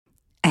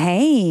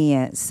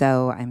Hey,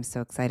 so I'm so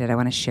excited. I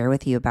want to share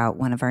with you about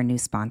one of our new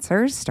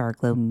sponsors,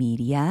 Starglow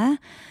Media.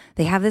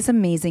 They have this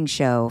amazing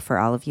show for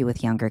all of you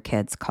with younger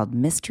kids called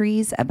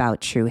Mysteries About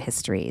True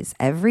Histories.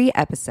 Every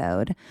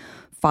episode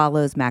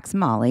follows Max and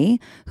Molly,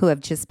 who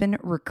have just been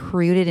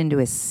recruited into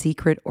a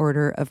secret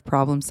order of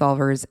problem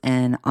solvers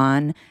and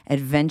on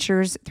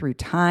adventures through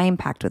time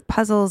packed with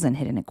puzzles and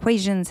hidden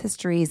equations,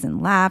 histories,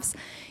 and laughs.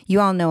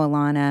 You all know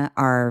Alana,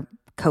 our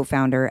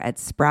co-founder at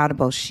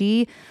Sproutable.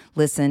 She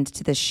listened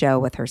to the show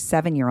with her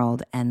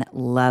 7-year-old and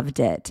loved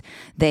it.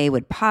 They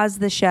would pause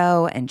the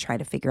show and try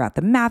to figure out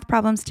the math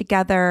problems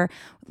together.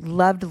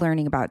 Loved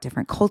learning about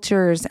different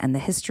cultures and the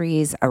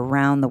histories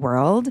around the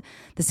world.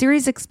 The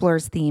series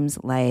explores themes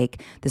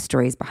like the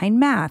stories behind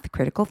math,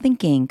 critical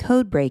thinking,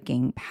 code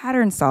breaking,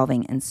 pattern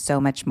solving, and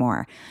so much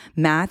more.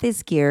 Math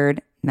is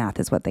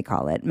what they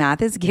call it.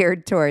 Math is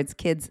geared towards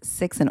kids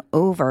 6 and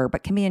over,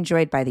 but can be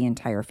enjoyed by the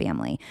entire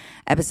family.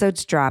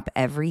 Episodes drop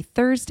every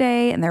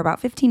Thursday, and they're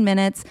about 15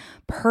 minutes,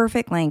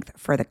 perfect length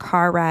for the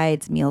car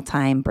rides,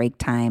 mealtime, break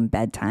time,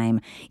 bedtime.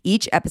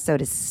 Each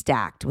episode is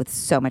stacked with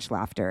so much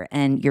laughter,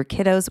 and your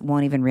kiddos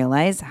won't even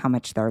realize how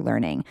much they're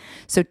learning.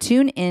 So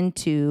tune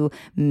into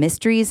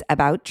Mysteries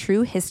About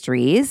True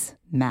Histories,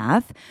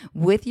 Math,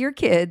 with your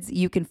kids.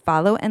 You can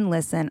follow and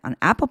listen on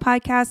Apple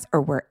Podcasts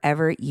or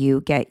wherever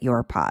you get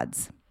your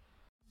pods.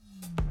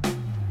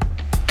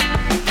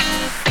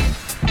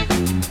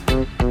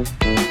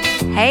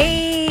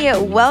 Hey,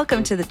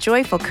 welcome to the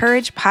Joyful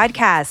Courage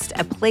Podcast,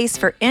 a place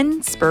for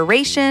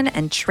inspiration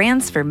and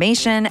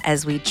transformation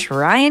as we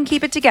try and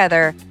keep it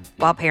together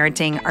while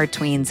parenting our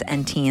tweens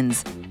and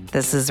teens.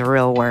 This is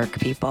real work,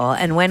 people.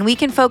 And when we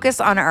can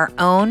focus on our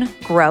own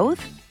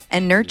growth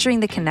and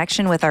nurturing the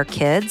connection with our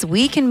kids,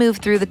 we can move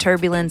through the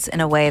turbulence in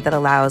a way that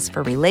allows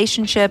for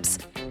relationships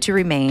to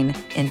remain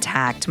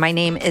intact. My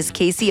name is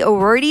Casey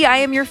O'Rourke. I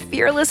am your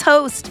fearless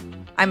host.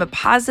 I'm a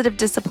positive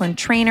discipline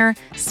trainer,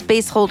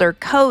 space holder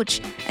coach,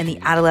 and the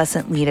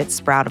adolescent lead at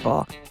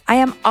Sproutable. I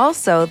am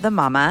also the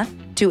mama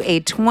to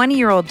a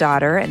 20-year-old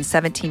daughter and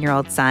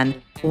 17-year-old son,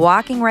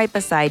 walking right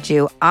beside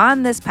you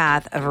on this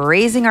path of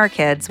raising our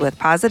kids with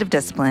positive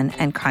discipline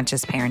and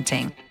conscious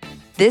parenting.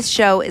 This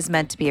show is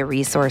meant to be a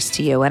resource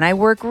to you, and I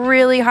work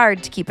really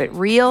hard to keep it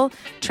real,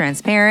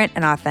 transparent,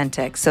 and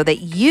authentic so that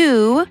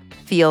you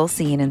feel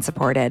seen and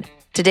supported.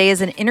 Today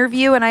is an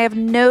interview, and I have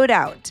no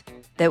doubt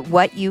that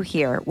what you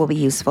hear will be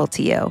useful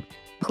to you.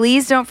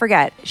 Please don't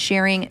forget,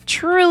 sharing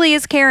truly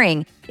is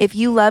caring. If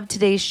you love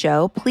today's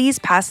show, please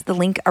pass the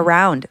link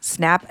around,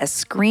 snap a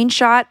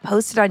screenshot,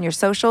 post it on your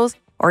socials,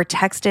 or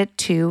text it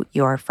to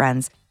your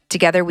friends.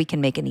 Together, we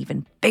can make an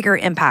even bigger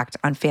impact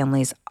on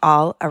families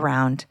all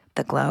around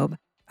the globe.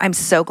 I'm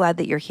so glad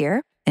that you're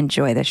here.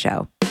 Enjoy the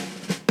show.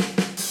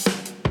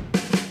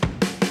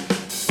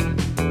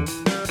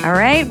 All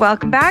right,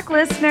 welcome back,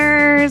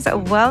 listeners.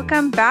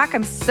 Welcome back.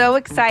 I'm so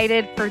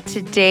excited for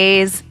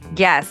today's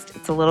guest.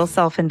 It's a little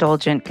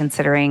self-indulgent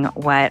considering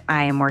what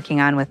I am working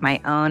on with my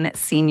own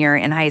senior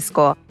in high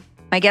school.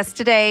 My guest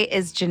today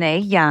is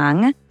Janae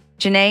Young.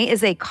 Janae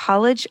is a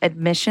college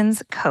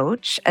admissions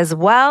coach as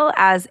well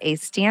as a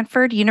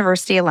Stanford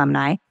University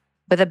alumni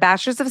with a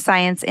Bachelor's of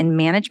Science in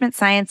Management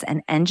Science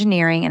and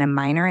Engineering and a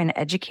minor in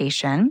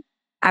Education.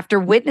 After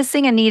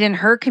witnessing a need in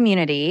her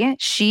community,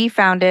 she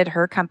founded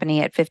her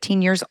company at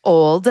 15 years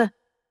old. I'm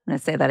going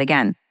to say that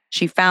again.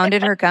 She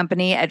founded her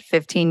company at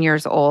 15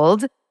 years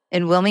old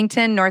in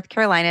Wilmington, North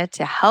Carolina,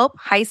 to help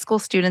high school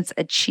students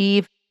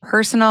achieve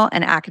personal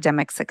and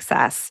academic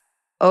success.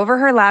 Over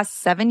her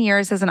last 7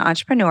 years as an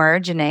entrepreneur,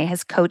 Janae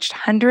has coached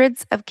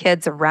hundreds of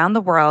kids around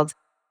the world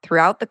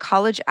throughout the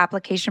college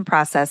application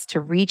process to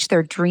reach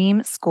their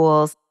dream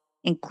schools,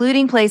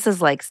 including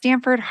places like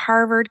Stanford,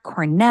 Harvard,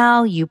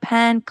 Cornell,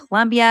 UPenn,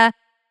 Columbia,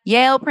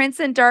 Yale,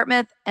 Princeton,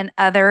 Dartmouth, and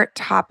other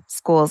top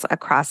schools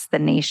across the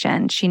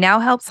nation. She now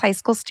helps high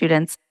school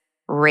students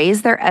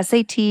raise their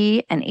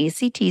SAT and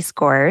ACT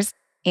scores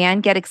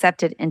and get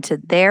accepted into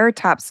their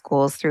top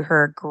schools through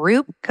her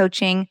group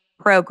coaching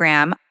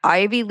program,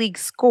 Ivy League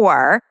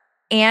Score,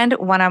 and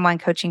one-on-one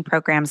coaching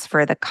programs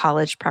for the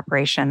college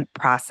preparation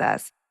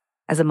process.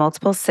 As a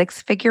multiple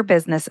six-figure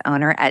business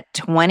owner at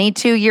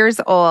 22 years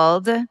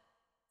old,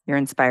 you're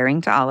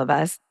inspiring to all of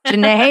us.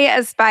 Janae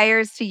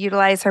aspires to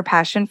utilize her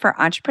passion for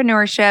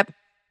entrepreneurship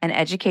and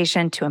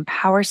education to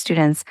empower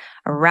students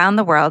around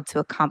the world to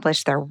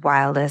accomplish their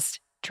wildest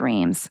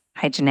dreams.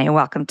 Hi, Janae.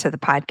 Welcome to the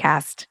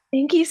podcast.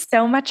 Thank you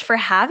so much for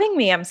having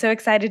me. I'm so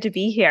excited to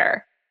be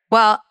here.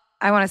 Well,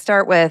 I want to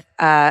start with,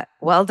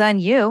 well done,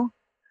 you,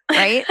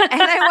 right?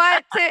 And I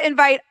want to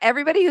invite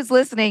everybody who's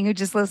listening, who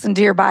just listened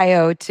to your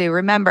bio, to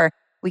remember,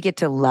 we get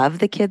to love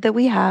the kid that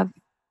we have,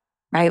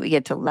 right? We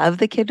get to love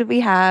the kid that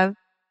we have.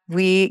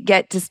 We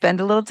get to spend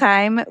a little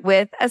time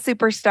with a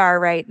superstar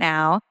right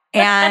now.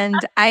 And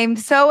I'm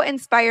so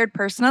inspired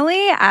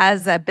personally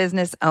as a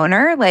business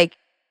owner. Like,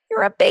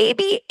 you're a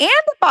baby and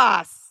a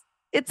boss.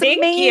 It's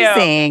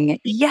amazing.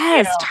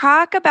 Yes.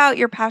 Talk about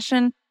your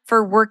passion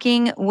for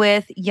working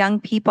with young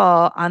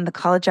people on the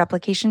college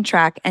application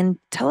track and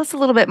tell us a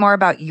little bit more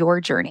about your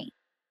journey.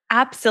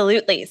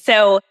 Absolutely.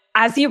 So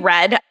as you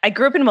read, I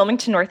grew up in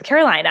Wilmington, North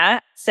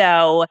Carolina.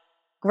 So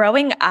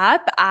growing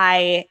up,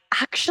 I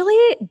actually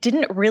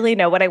didn't really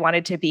know what I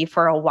wanted to be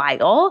for a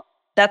while.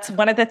 That's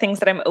one of the things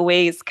that I'm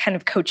always kind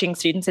of coaching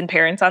students and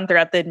parents on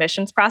throughout the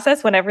admissions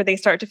process. Whenever they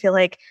start to feel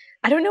like,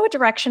 I don't know what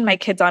direction my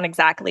kid's on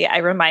exactly, I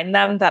remind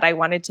them that I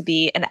wanted to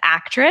be an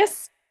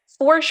actress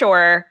for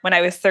sure when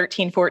I was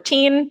 13,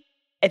 14.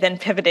 I then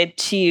pivoted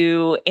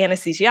to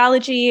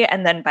anesthesiology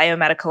and then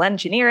biomedical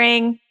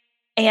engineering.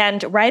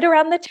 And right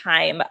around the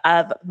time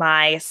of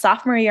my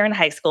sophomore year in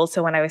high school,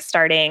 so when I was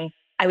starting,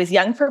 I was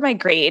young for my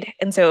grade.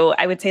 And so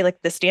I would say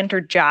like the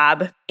standard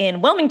job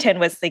in Wilmington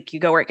was like you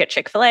go work at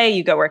Chick-fil-A,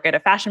 you go work at a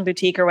fashion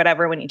boutique or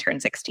whatever when you turn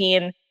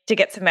 16 to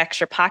get some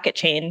extra pocket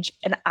change.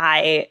 And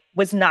I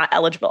was not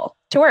eligible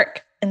to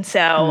work. And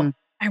so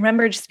I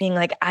remember just being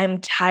like, I'm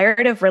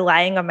tired of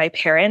relying on my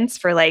parents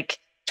for like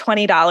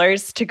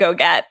 $20 to go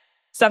get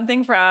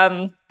something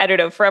from, I don't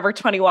know, Forever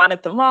 21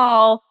 at the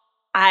mall.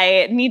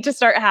 I need to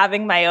start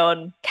having my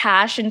own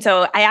cash. And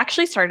so I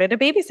actually started a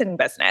babysitting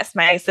business.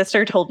 My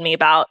sister told me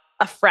about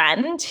a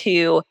friend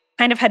who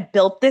kind of had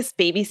built this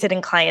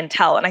babysitting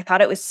clientele. And I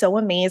thought it was so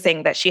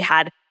amazing that she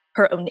had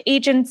her own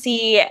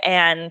agency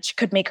and she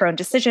could make her own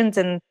decisions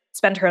and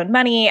spend her own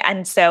money.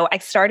 And so I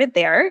started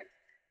there.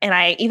 And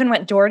I even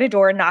went door to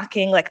door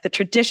knocking like the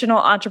traditional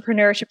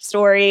entrepreneurship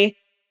story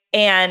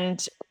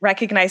and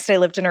recognized I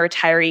lived in a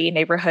retiree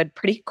neighborhood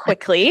pretty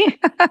quickly.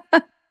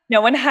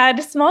 No one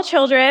had small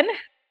children.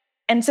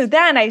 And so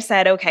then I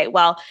said, okay,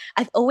 well,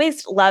 I've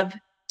always loved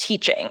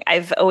teaching.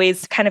 I've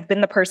always kind of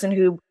been the person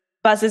who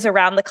buzzes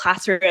around the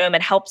classroom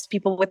and helps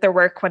people with their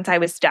work once I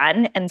was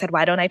done, and said,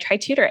 why don't I try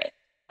tutoring?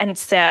 And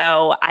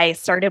so I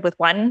started with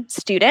one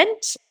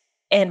student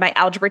in my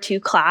Algebra 2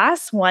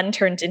 class. One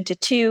turned into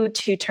two,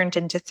 two turned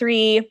into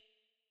three.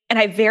 And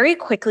I very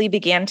quickly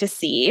began to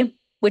see,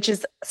 which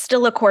is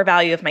still a core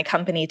value of my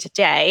company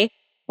today,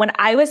 when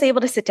I was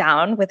able to sit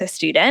down with a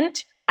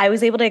student, I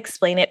was able to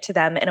explain it to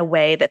them in a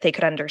way that they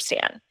could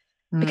understand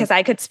because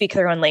I could speak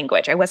their own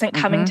language. I wasn't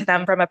coming to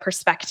them from a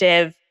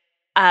perspective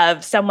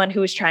of someone who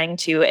was trying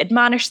to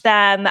admonish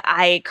them.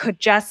 I could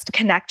just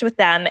connect with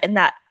them, and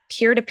that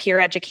peer-to-peer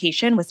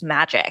education was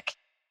magic.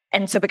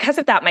 And so because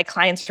of that, my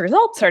clients'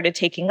 results started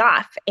taking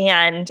off,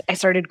 and I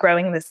started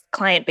growing this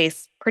client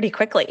base pretty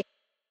quickly.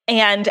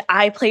 And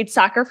I played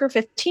soccer for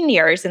 15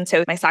 years. And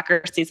so my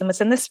soccer season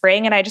was in the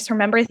spring. And I just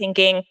remember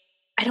thinking,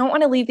 I don't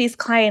want to leave these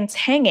clients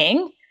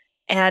hanging.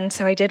 And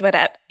so I did what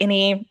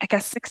any,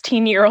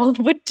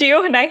 16-year-old would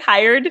do. And I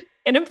hired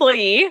an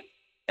employee,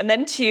 and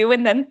then two,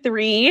 and then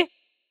three.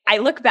 I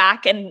look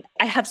back and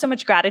I have so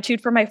much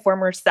gratitude for my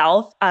former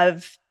self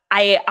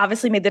I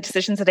obviously made the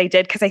decisions that I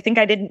did because I think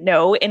I didn't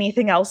know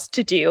anything else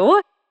to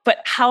do, but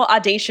how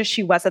audacious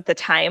she was at the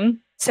time.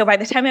 So by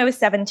the time I was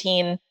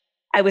 17,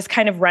 I was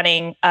kind of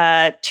running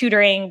a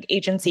tutoring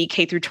agency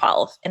K through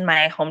 12 in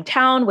my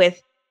hometown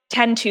with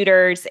 10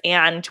 tutors,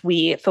 and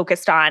we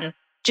focused on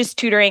just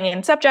tutoring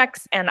in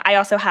subjects. And I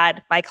also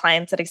had my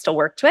clients that I still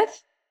worked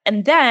with.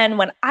 And then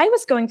when I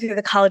was going through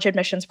the college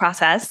admissions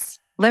process.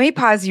 Let me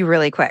pause you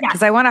really quick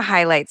because I want to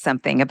highlight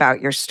something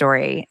about your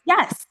story.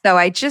 Yes. So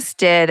I just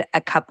did a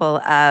couple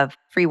of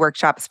free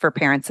workshops for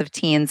parents of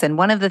teens. And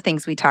one of the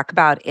things we talk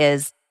about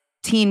is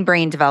teen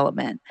brain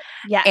development.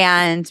 Yes.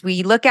 And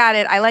we look at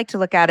it, I like to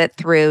look at it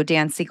through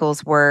Dan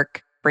Siegel's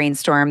work,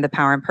 Brainstorm, the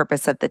Power and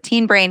Purpose of the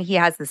Teen Brain. He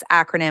has this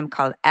acronym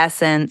called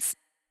ESSENCE: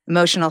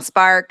 emotional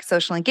spark,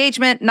 social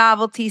engagement,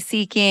 novelty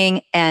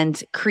seeking,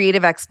 and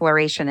creative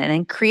exploration. And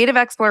in creative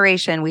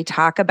exploration, we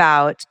talk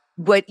about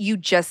what you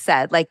just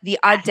said, like the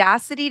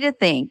audacity to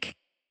think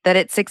that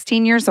at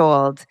 16 years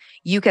old,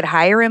 you could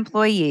hire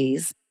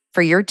employees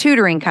for your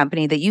tutoring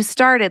company that you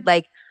started.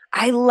 Like,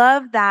 I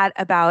love that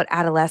about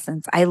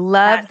adolescence. I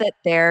love that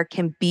there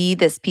can be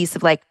this piece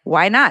of like,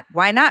 why not?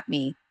 Why not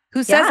me?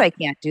 Who says I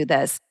can't do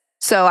this?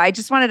 So I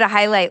just wanted to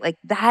highlight like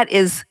that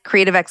is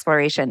creative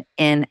exploration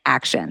in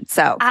action.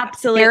 So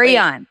absolutely, carry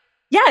on.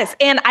 Yes.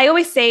 And I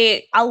always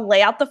say I'll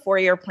lay out the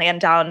 4-year plan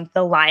down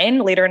the line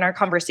later in our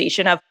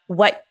conversation of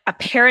what a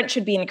parent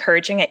should be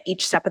encouraging at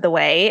each step of the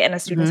way in a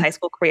student's high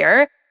school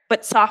career.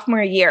 But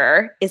sophomore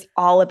year is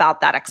all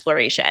about that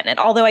exploration. And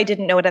although I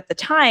didn't know it at the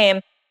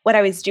time, what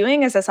I was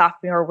doing as a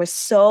sophomore was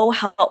so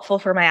helpful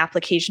for my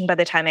application by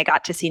the time I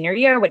got to senior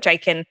year, which I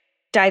can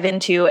dive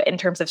into in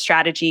terms of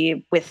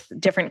strategy with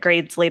different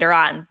grades later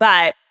on.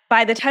 But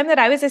by the time that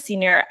I was a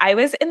senior, I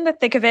was in the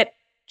thick of it,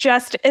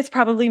 just as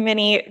probably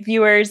many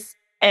viewers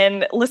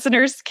and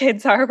listeners'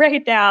 kids are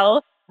right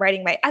now,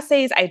 writing my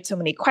essays. I had so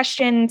many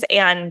questions.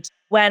 And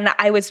when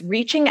I was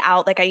reaching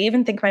out, like I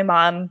even think my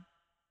mom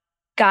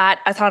got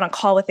us on a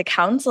call with a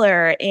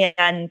counselor,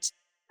 and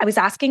I was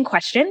asking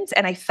questions,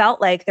 and I felt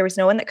like there was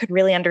no one that could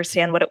really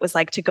understand what it was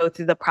like to go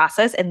through the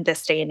process in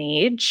this day and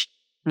age.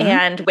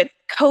 And with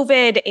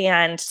COVID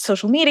and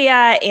social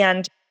media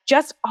and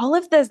just all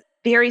of the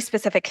very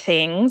specific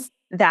things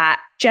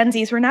that Gen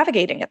Zs were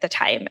navigating at the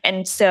time.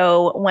 And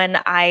so when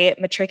I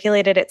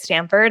matriculated at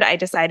Stanford, I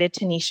decided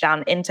to niche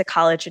down into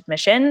college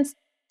admissions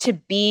to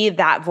be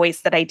that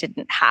voice that I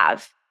didn't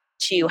have,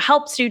 to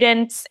help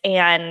students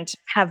and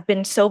have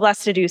been so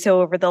blessed to do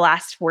so over the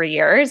last 4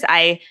 years.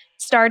 I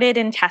started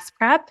in test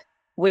prep,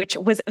 which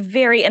was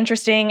very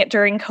interesting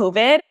during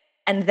COVID,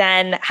 and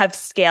then have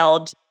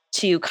scaled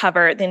to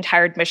cover the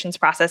entire admissions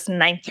process,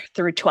 ninth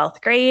through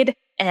 12th grade.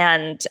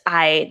 And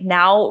I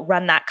now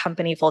run that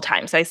company full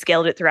time. So I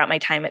scaled it throughout my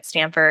time at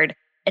Stanford.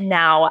 And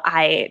now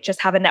I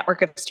just have a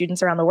network of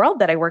students around the world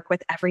that I work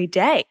with every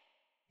day.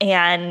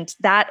 And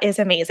that is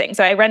amazing.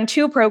 So I run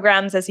two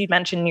programs, as you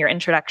mentioned in your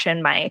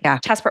introduction, my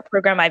test prep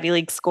program, Ivy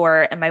League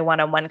score, and my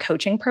one-on-one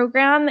coaching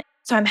program.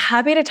 So I'm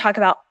happy to talk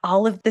about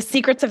all of the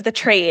secrets of the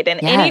trade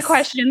and any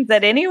questions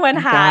that anyone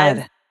has.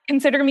 God.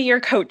 Consider me your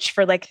coach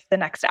for like the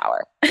next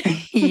hour.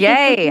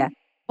 Yay.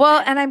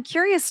 Well, and I'm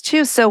curious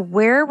too. So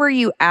where were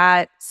you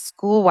at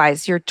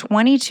school-wise? You're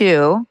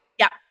 22.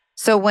 Yeah.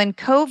 So when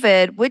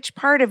COVID, which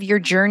part of your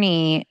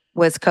journey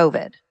was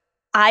COVID?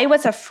 I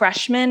was a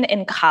freshman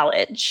in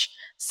college.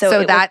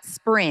 So that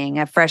spring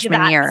of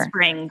freshman year.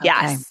 Spring,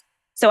 yes. Okay.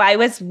 So I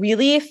was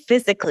really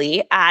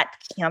physically at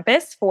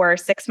campus for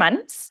 6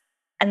 months,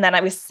 and then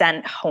I was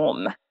sent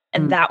home.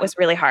 And that was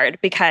really hard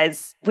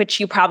because, which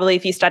you probably,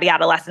 if you study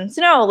adolescence,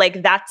 know,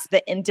 like that's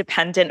the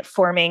independent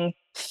forming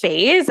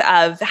phase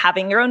of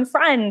having your own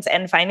friends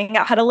and finding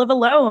out how to live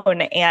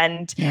alone.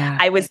 And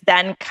I was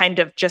then kind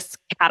of just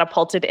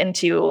catapulted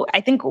into, I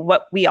think,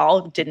 what we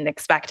all didn't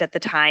expect at the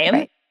time.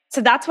 Right.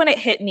 So that's when it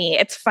hit me.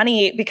 It's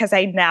funny because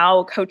I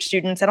now coach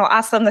students and I'll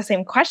ask them the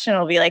same question.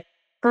 I'll be like,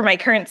 for my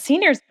current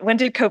seniors, when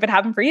did COVID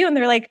happen for you? And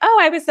they're like, oh,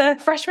 I was a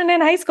freshman in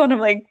high school. And I'm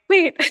like,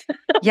 wait,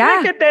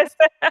 my goodness.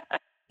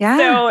 Yeah.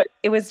 So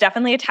it was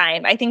definitely a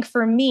time. I think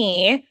for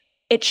me,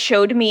 it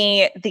showed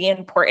me the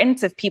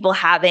importance of people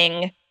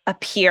having a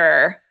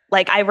peer.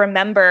 Like I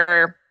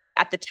remember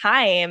at the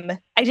time,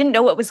 I didn't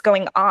know what was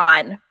going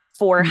on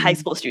for high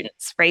school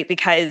students, right?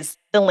 Because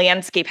the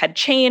landscape had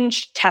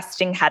changed,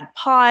 testing had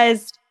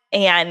paused,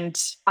 and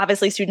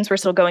obviously students were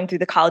still going through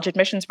the college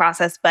admissions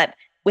process, but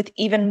with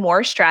even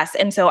more stress.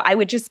 And so I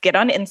would just get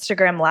on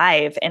Instagram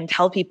Live and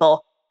tell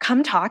people,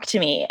 come talk to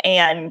me.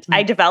 And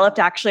I developed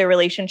actually a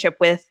relationship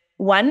with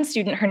one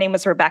student. Her name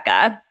was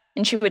Rebecca,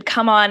 and she would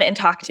come on and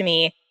talk to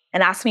me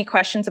and ask me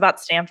questions about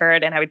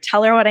Stanford. And I would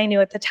tell her what I knew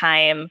at the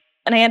time.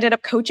 And I ended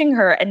up coaching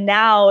her. And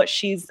now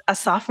she's a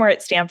sophomore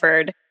at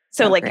Stanford.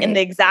 So in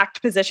the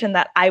exact position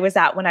that I was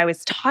at when I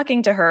was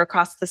talking to her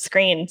across the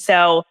screen.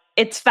 So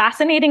it's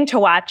fascinating to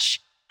watch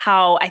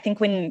how I think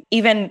when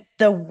even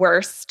the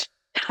worst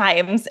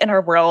times in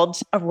our world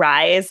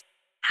arise,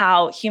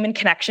 how human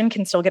connection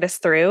can still get us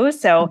through.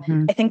 So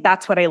I think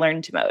that's what I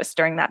learned most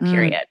during that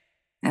period.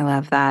 I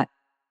love that.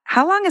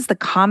 How long has the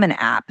Common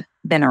App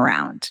been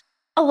around?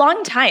 A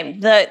long time.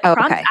 The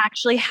prompts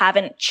actually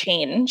haven't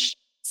changed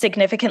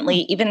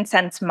significantly even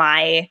since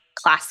my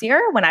class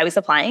year when I was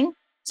applying.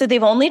 So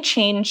they've only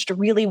changed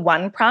really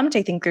one prompt.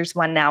 I think there's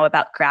one now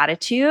about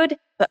gratitude,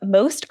 but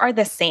most are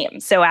the same.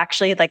 So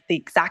actually like the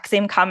exact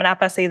same Common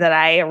App essay that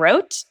I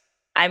wrote,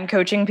 I'm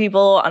coaching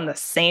people on the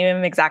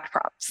same exact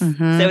prompts.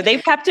 So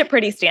they've kept it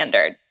pretty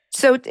standard.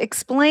 So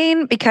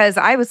explain, because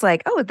I was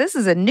like, oh, this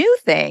is a new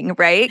thing,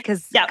 right?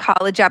 Because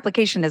college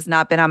application has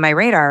not been on my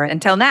radar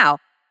until now.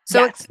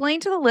 So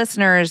explain to the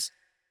listeners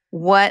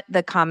what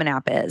the Common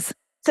App is.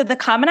 So the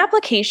Common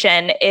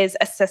Application is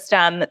a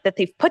system that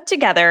they've put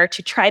together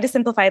to try to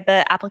simplify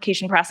the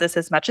application process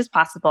as much as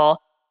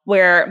possible,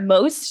 where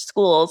most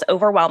schools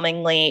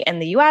overwhelmingly in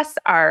the US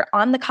are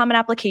on the Common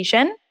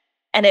Application.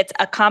 And it's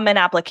a common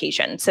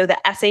application. So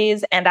the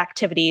essays and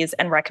activities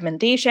and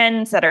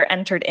recommendations that are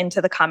entered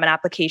into the Common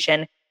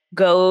Application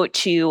go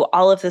to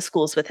all of the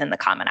schools within the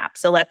Common App.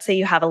 So let's say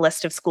you have a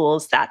list of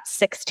schools that's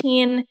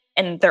 16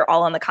 and they're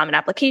all on the Common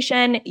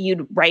Application.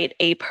 You'd write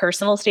a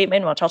personal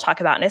statement, which I'll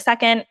talk about in a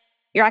second,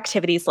 your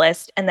activities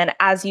list. And then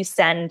as you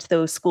send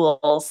those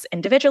schools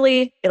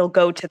individually, it'll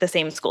go to the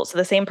same school. So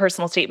the same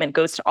personal statement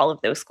goes to all of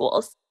those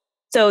schools.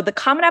 So the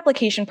Common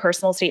Application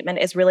personal statement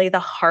is really the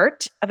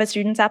heart of a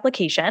student's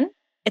application.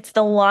 It's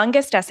the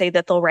longest essay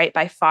that they'll write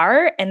by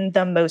far and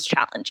the most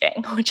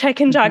challenging, which I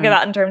can talk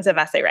about in terms of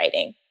essay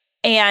writing.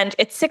 And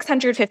it's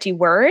 650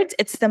 words.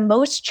 It's the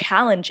most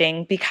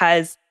challenging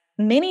because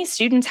many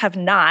students have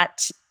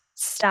not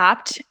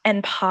stopped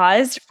and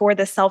paused for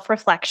the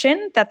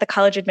self-reflection that the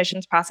college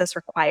admissions process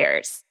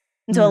requires.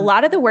 And so a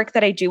lot of the work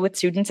that I do with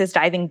students is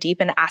diving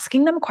deep and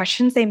asking them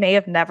questions they may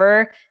have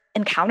never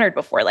encountered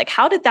before. Like,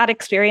 how did that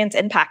experience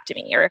impact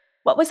me? Or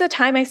what was a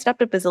time I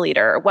stepped up as a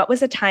leader? Or what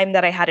was a time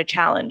that I had a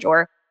challenge?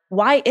 Or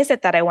why is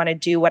it that I want to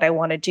do what I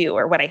want to do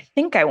or what I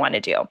think I want to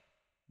do?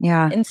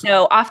 Yeah. And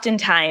so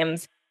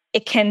oftentimes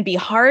it can be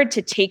hard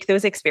to take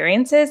those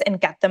experiences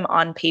and get them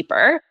on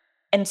paper.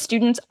 And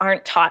students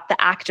aren't taught the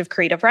act of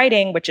creative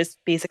writing, which is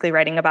basically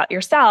writing about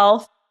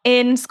yourself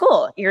in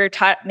school. You're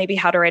taught maybe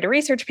how to write a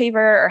research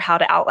paper or how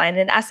to outline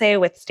an essay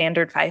with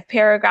standard 5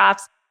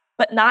 paragraphs,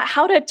 but not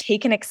how to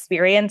take an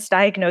experience,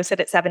 diagnose it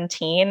at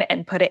 17,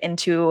 and put it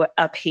into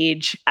a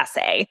page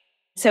essay.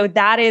 So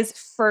that is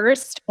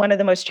first one of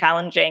the most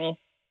challenging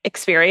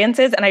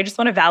experiences. And I just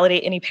want to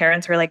validate any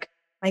parents who are like,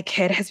 my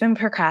kid has been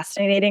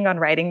procrastinating on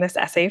writing this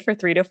essay for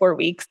 3 to 4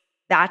 weeks.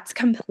 That's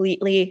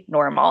completely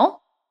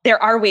normal.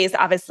 There are ways,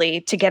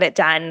 obviously, to get it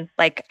done.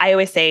 Like I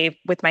always say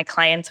with my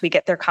clients, we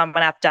get their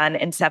Common App done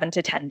in 7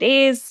 to 10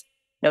 days,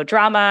 no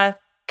drama,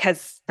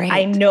 because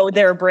I know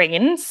their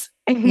brains.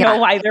 I know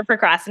why they're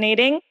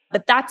procrastinating,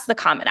 but that's the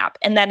Common App.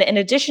 And then in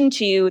addition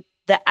to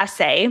the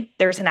essay,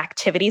 there's an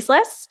activities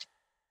list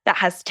that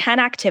has 10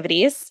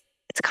 activities.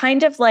 It's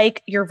kind of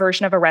like your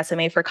version of a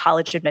resume for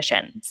college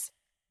admissions,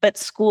 but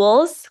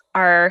schools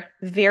are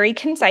very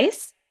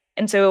concise.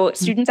 And so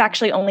students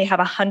actually only have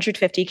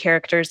 150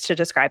 characters to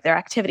describe their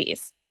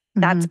activities.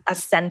 That's a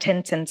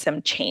sentence and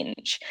some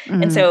change.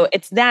 And so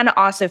it's then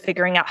also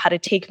figuring out how to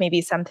take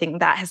maybe something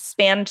that has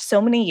spanned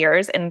so many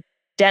years and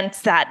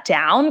concise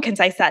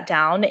that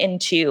down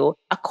into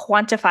a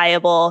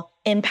quantifiable,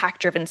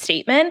 impact-driven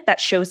statement that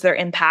shows their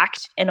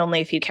impact in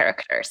only a few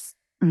characters.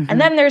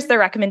 And then there's the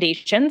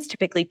recommendations,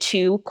 typically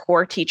 2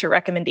 core teacher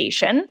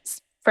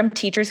recommendations from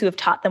teachers who have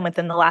taught them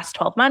within the last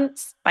 12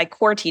 months. By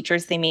core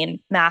teachers, they mean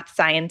math,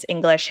 science,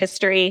 English,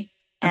 history.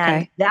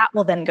 And that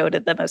will then go to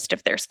the most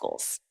of their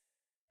schools.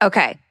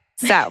 Okay.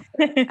 So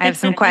I have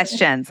some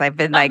questions. I've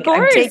been I'm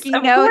taking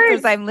notes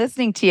as I'm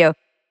listening to you.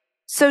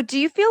 So do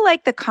you feel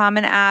like the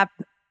Common App,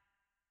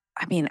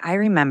 I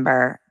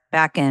remember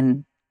back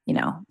in,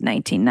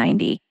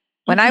 1990,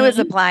 when I was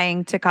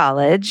applying to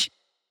college,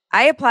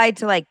 I applied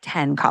to like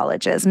 10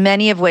 colleges,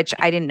 many of which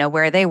I didn't know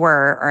where they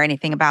were or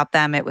anything about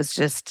them. It was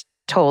just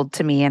told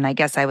to me. And I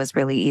guess I was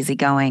really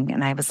easygoing.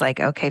 And I was like,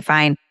 okay,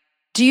 fine.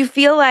 Do you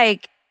feel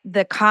like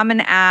the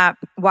Common App,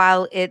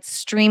 while it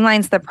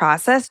streamlines the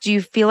process, do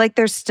you feel like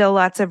there's still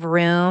lots of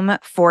room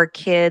for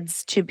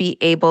kids to be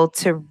able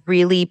to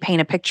really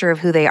paint a picture of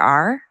who they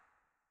are?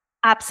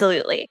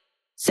 Absolutely.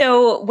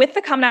 So with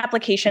the Common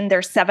Application,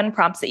 there's 7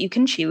 prompts that you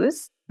can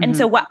choose. And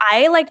so what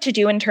I like to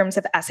do in terms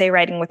of essay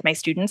writing with my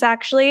students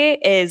actually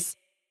is,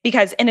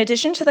 because in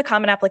addition to the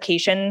Common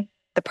Application,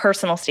 the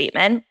personal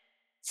statement,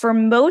 for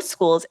most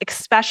schools,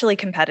 especially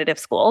competitive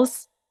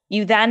schools,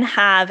 you then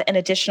have an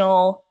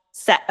additional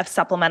set of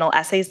supplemental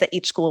essays that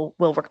each school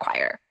will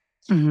require.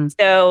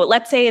 So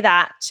let's say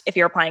that if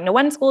you're applying to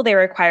one school, they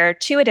require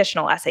 2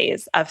 additional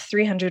essays of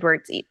 300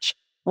 words each.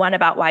 One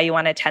about why you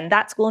want to attend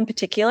that school in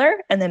particular,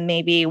 and then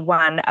maybe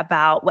one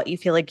about what you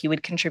feel like you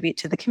would contribute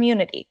to the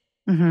community.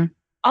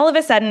 All of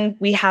a sudden,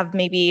 we have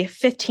maybe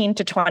 15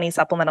 to 20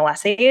 supplemental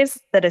essays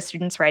that a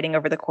student's writing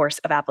over the course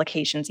of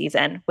application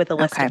season with a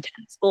list of 10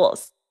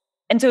 schools.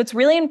 And so it's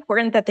really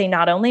important that they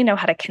not only know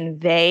how to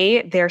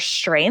convey their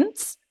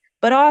strengths,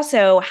 but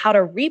also how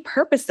to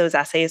repurpose those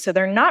essays so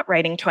they're not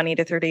writing 20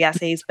 to 30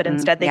 essays, but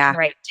instead they can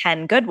write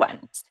 10 good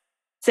ones.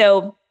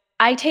 So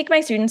I take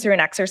my students through an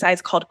exercise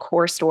called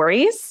Core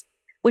Stories,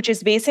 which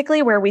is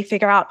basically where we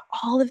figure out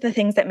all of the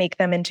things that make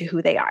them into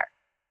who they are.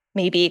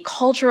 Maybe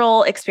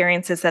cultural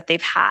experiences that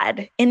they've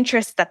had,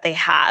 interests that they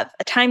have,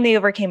 a time they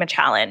overcame a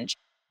challenge,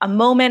 a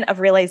moment of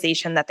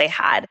realization that they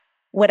had,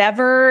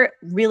 whatever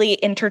really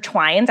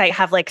intertwines. I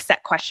have like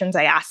set questions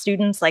I ask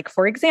students, like,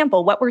 for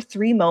example, what were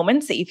 3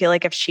 moments that you feel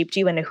like have shaped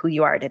you into who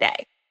you are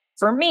today?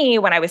 For me,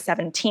 when I was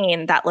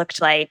 17, that looked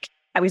like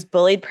I was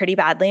bullied pretty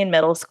badly in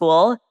middle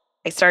school.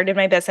 I started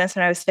my business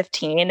when I was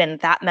 15, and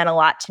that meant a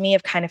lot to me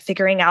of kind of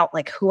figuring out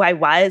like who I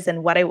was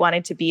and what I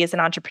wanted to be as an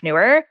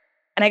entrepreneur.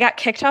 And I got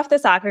kicked off the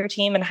soccer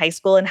team in high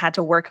school and had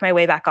to work my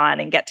way back on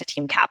and get to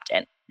team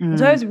captain.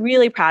 So I was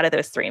really proud of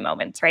those 3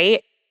 moments,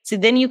 right? So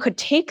then you could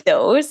take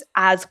those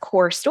as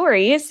core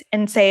stories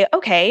and say,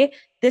 okay,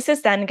 this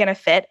is then going to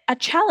fit a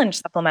challenge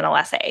supplemental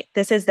essay.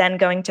 This is then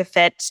going to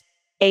fit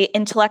a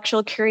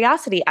intellectual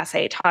curiosity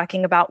essay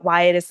talking about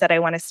why it is that I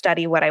want to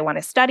study what I want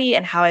to study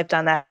and how I've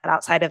done that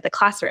outside of the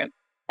classroom.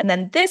 And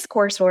then this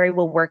core story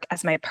will work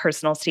as my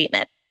personal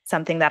statement,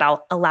 something that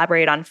I'll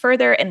elaborate on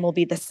further and will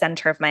be the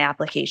center of my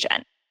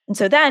application. And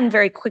so then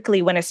very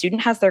quickly, when a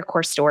student has their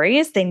core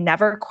stories, they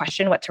never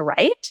question what to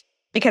write,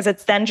 because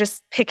it's then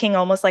just picking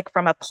almost like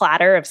from a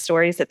platter of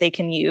stories that they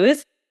can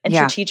use and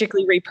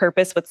strategically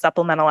repurpose with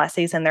supplemental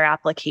essays in their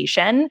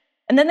application.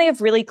 And then they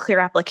have really clear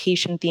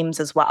application themes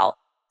as well,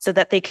 so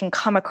that they can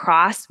come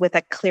across with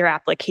a clear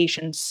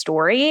application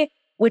story,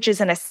 which is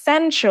an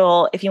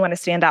essential if you want to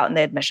stand out in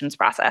the admissions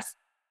process.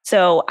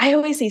 So I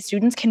always say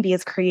students can be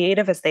as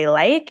creative as they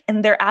like,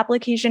 and their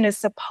application is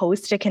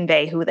supposed to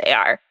convey who they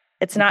are.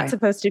 It's not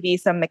supposed to be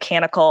some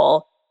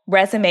mechanical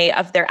resume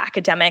of their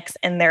academics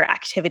and their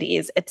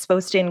activities. It's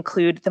supposed to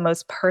include the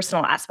most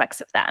personal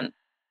aspects of them.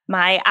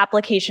 My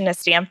application is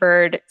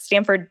Stanford.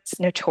 Stanford's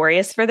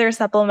notorious for their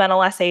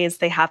supplemental essays.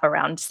 They have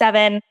around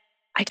 7.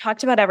 I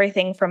talked about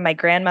everything from my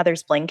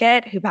grandmother's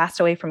blanket, who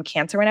passed away from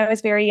cancer when I was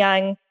very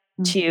young,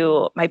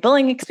 to my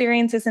bullying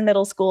experiences in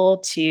middle school,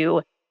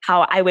 to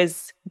how I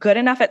was good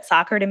enough at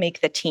soccer to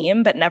make the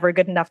team, but never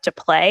good enough to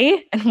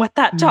play, and what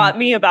that taught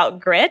me about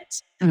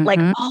grit.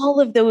 Like all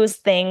of those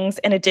things,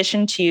 in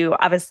addition to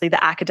obviously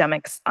the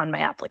academics on my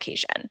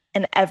application,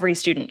 and every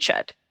student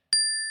should.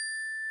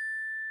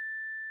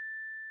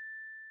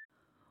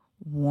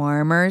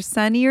 Warmer,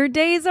 sunnier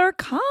days are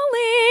calling.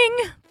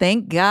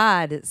 Thank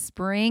God.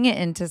 Spring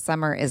into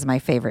summer is my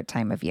favorite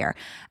time of year.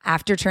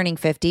 After turning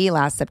 50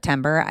 last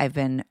September, I've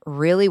been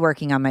really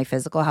working on my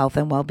physical health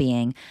and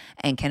well-being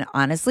and can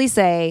honestly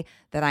say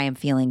that I am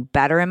feeling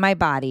better in my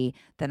body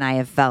than I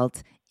have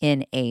felt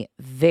in a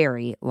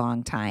very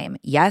long time.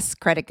 Yes,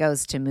 credit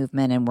goes to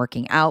movement and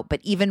working out,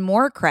 but even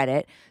more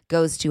credit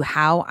goes to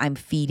how I'm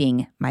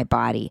feeding my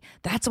body.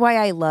 That's why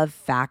I love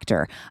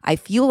Factor. I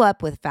fuel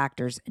up with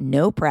Factor's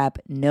no prep,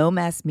 no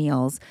mess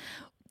meals,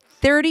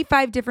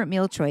 35 different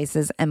meal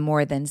choices, and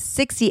more than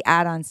 60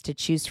 add-ons to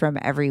choose from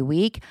every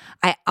week.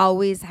 I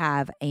always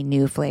have a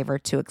new flavor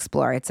to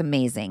explore. It's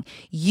amazing.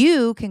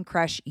 You can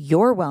crush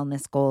your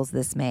wellness goals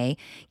this May,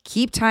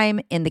 keep time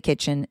in the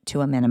kitchen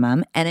to a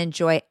minimum, and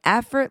enjoy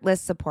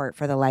effortless support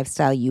for the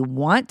lifestyle you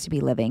want to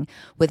be living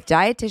with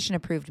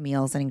dietitian-approved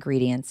meals and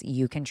ingredients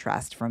you can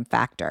trust from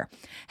Factor.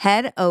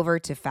 Head over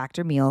to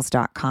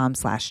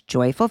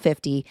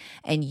factormeals.com/joyful50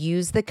 and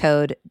use the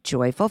code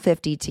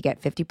joyful50 to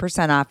get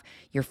 50% off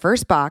your first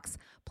box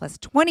plus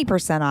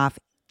 20% off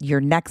your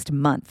next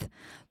month.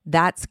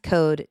 That's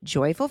code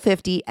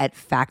joyful50 at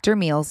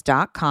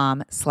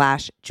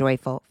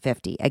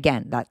factormeals.com/joyful50.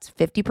 Again, that's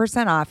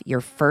 50% off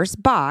your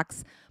first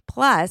box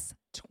plus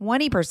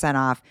 20%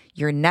 off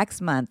your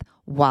next month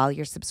while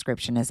your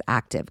subscription is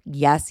active.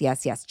 Yes,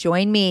 yes, yes.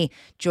 Join me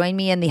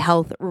in the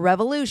health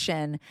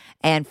revolution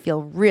and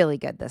feel really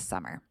good this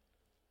summer.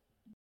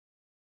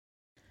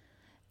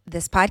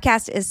 This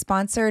podcast is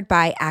sponsored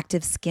by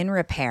Active Skin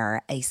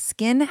Repair, a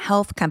skin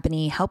health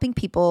company helping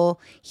people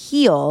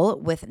heal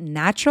with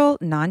natural,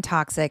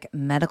 non-toxic,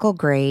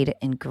 medical-grade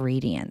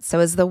ingredients. So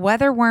as the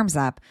weather warms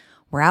up,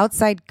 we're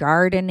outside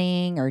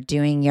gardening or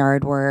doing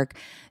yard work.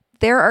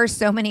 There are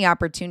so many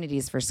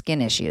opportunities for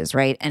skin issues,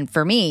 right? And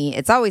for me,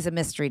 it's always a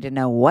mystery to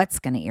know what's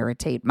going to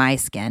irritate my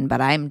skin, but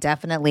I'm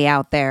definitely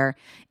out there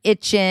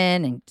itching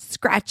and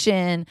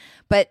scratching.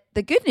 But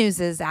the good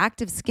news is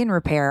Active Skin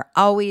Repair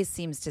always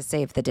seems to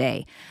save the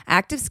day.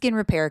 Active Skin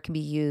Repair can be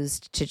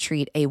used to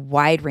treat a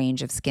wide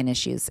range of skin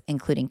issues,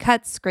 including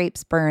cuts,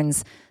 scrapes,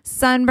 burns,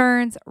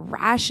 sunburns,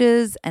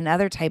 rashes, and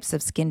other types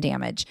of skin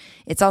damage.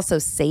 It's also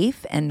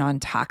safe and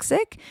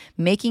non-toxic,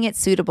 making it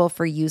suitable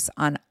for use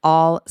on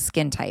all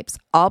skin types,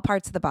 all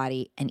parts of the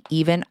body, and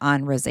even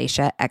on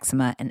rosacea,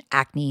 eczema, and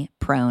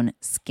acne-prone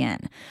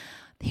skin.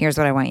 Here's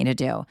what I want you to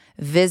do.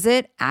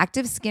 Visit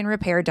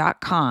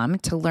activeskinrepair.com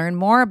to learn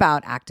more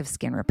about Active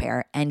Skin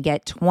Repair and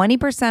get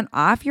 20%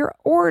 off your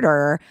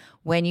order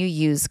when you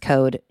use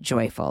code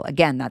JOYFUL.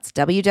 Again, that's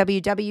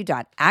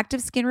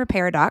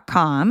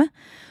www.activeskinrepair.com.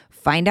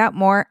 Find out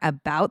more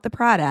about the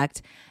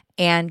product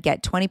and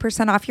get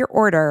 20% off your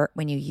order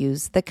when you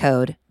use the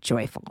code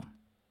JOYFUL.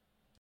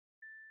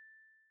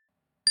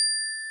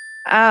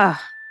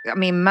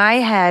 My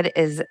head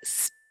is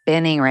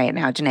spinning right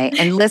now, Janae.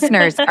 And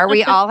listeners, are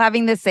we all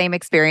having the same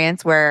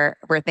experience where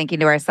we're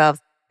thinking to ourselves,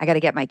 I got to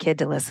get my kid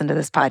to listen to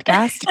this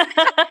podcast?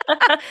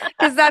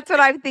 Because that's what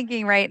I'm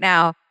thinking right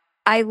now.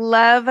 I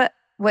love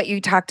what you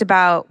talked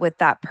about with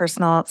that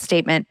personal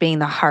statement being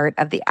the heart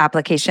of the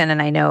application. And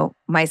I know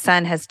my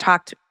son has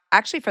talked,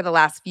 actually for the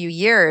last few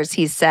years,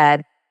 he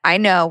said, I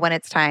know when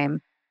it's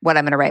time what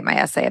I'm going to write my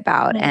essay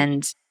about. Mm-hmm.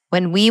 And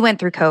when we went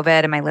through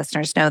COVID, and my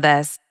listeners know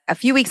this, a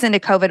few weeks into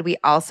COVID, we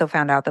also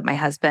found out that my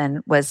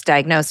husband was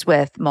diagnosed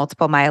with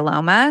multiple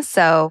myeloma.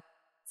 So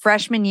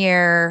freshman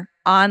year,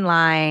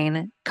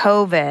 online,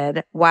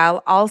 COVID,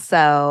 while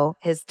also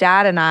his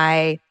dad and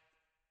I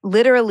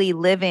literally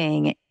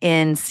living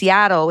in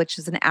Seattle, which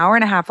is an hour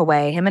and a half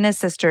away, him and his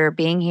sister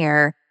being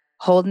here,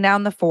 holding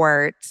down the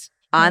fort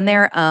on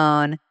their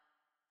own,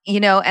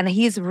 and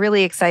he's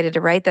really excited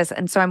to write this.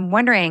 And so I'm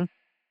wondering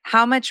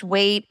how much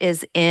weight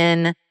is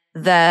in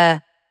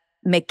the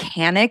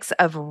mechanics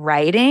of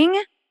writing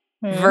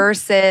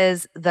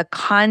versus the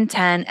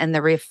content and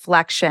the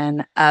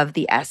reflection of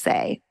the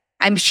essay.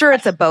 I'm sure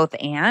it's a both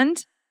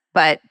and,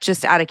 but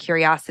just out of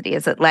curiosity,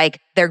 is it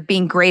like they're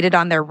being graded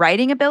on their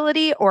writing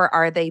ability, or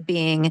are they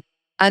being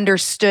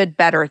understood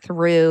better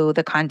through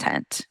the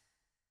content?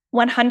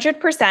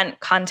 100%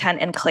 content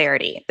and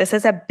clarity. This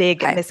is a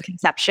big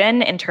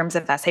misconception in terms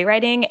of essay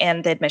writing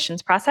and the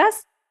admissions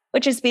process,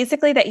 which is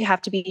basically that you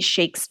have to be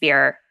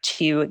Shakespeare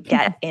to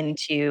get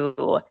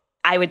into,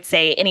 I would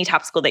say, any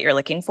top school that you're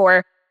looking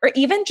for, or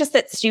even just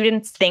that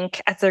students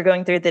think as they're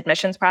going through the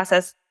admissions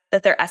process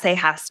that their essay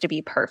has to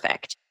be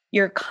perfect.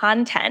 Your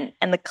content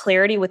and the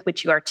clarity with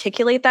which you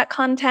articulate that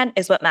content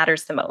is what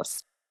matters the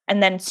most.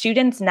 And then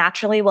students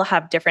naturally will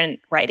have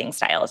different writing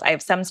styles. I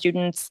have some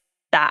students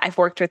that I've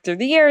worked with through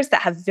the years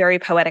that have very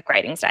poetic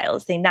writing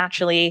styles. They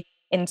naturally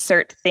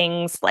insert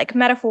things like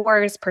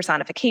metaphors,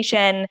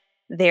 personification.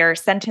 Their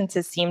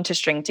sentences seem to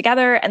string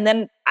together. And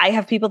then I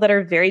have people that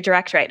are very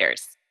direct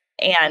writers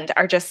and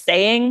are just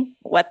saying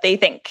what they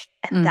think.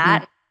 And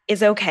that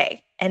is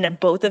okay. And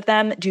both of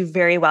them do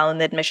very well in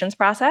the admissions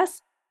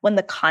process when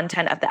the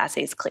content of the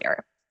essay is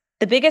clear.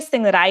 The biggest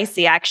thing that I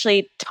see, I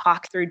actually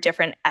talk through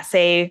different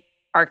essay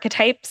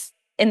archetypes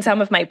in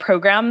some of my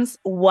programs.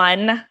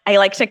 One, I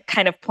like to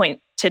kind of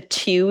point to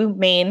two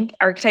main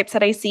archetypes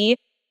that I see.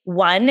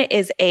 One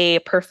is a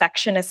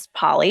perfectionist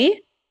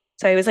poly.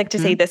 So I always like to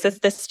say this is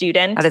the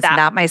student that is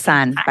not my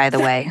son, by the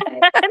way.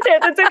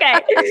 That's okay.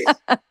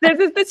 This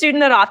is the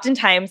student that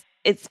oftentimes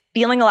is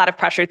feeling a lot of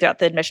pressure throughout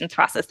the admissions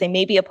process. They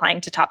may be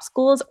applying to top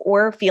schools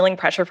or feeling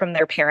pressure from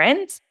their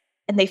parents,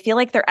 and they feel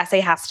like their essay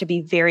has to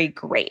be very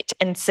great.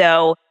 And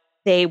so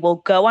they will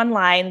go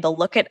online, they'll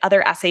look at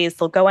other essays,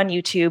 they'll go on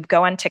YouTube,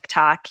 go on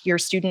TikTok. Your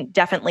student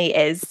definitely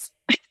is.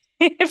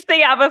 If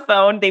they have a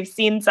phone, they've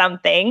seen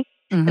something.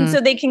 And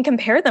so they can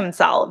compare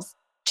themselves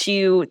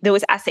to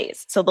those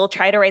essays. So they'll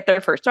try to write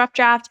their first rough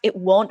draft. It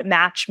won't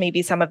match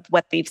maybe some of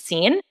what they've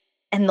seen,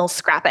 and they'll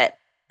scrap it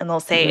and they'll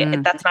say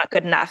that's not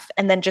good enough.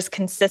 And then just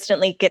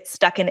consistently get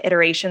stuck in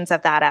iterations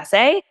of that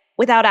essay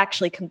without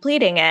actually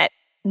completing it,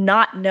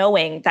 not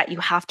knowing that you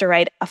have to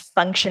write a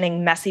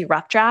functioning, messy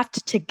rough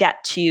draft to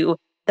get to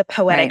the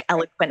poetic,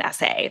 eloquent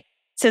essay.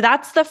 So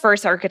that's the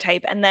first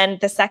archetype. And then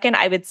the second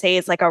I would say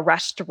is like a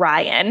rushed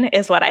Ryan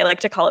is what I like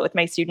to call it with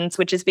my students,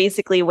 which is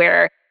basically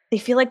where they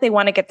feel like they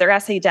want to get their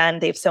essay done.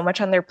 They have so much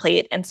on their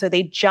plate. And so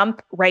they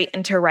jump right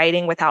into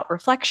writing without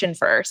reflection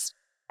first.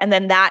 And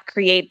then that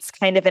creates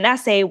kind of an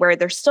essay where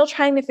they're still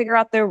trying to figure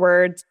out their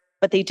words,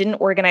 but they didn't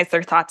organize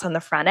their thoughts on the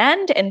front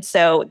end. And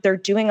so they're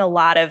doing a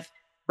lot of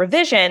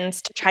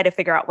revisions to try to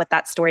figure out what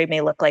that story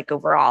may look like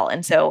overall.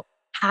 And so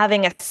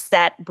having a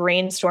set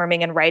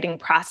brainstorming and writing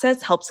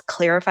process helps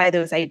clarify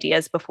those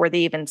ideas before they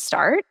even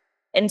start.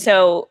 And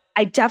so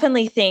I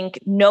definitely think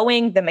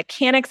knowing the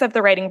mechanics of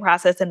the writing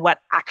process and what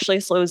actually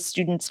slows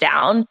students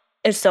down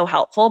is so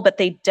helpful, but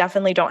they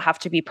definitely don't have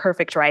to be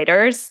perfect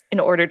writers in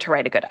order to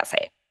write a good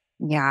essay.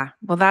 Yeah.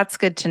 Well, that's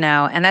good to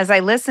know. And as I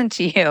listen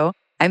to you,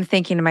 I'm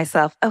thinking to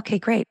myself, okay,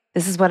 great.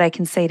 This is what I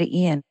can say to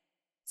Ian.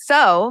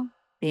 So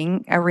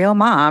being a real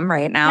mom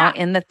right now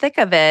in the thick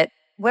of it,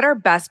 what are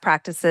best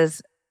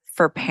practices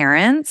for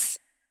parents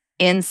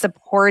in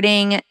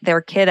supporting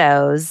their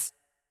kiddos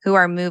who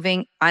are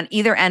moving on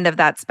either end of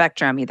that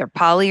spectrum, either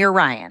Polly or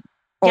Ryan,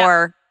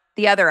 or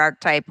the other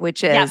archetype,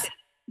 which is,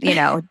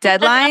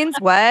 deadlines?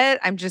 What?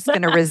 I'm just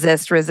going to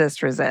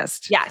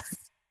resist. Yes.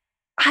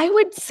 I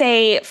would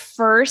say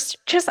first,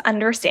 just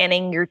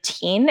understanding your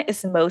teen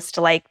is most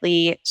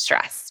likely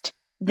stressed.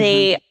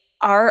 They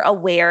are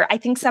aware. I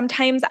think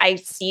sometimes I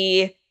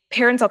see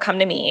parents will come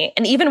to me,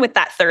 and even with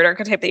that third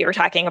archetype that you were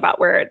talking about,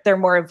 where they're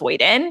more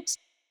avoidant,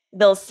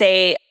 they'll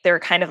say they're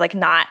kind of like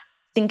not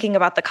thinking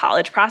about the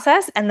college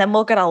process, and then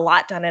we'll get a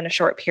lot done in a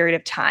short period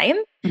of time.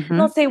 And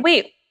they'll say,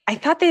 wait, I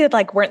thought they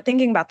weren't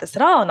thinking about this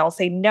at all. And I'll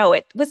say, no,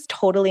 it was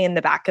totally in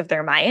the back of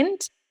their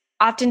mind.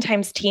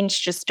 Oftentimes teens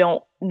just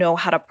don't know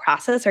how to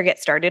process or get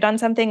started on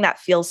something that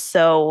feels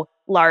so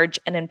large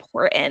and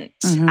important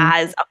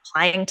as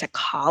applying to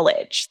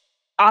college.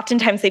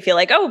 Oftentimes they feel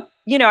like,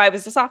 I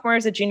was a sophomore,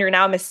 as a junior,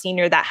 now I'm a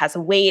senior. That has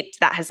weight,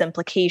 that has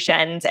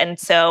implications. And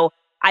so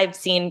I've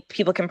seen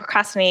people can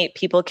procrastinate,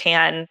 people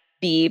can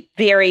be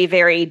very,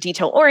 very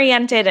detail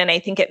oriented. And I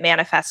think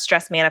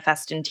stress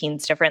manifests in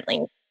teens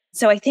differently.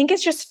 So I think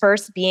it's just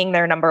first being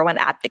their number one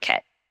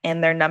advocate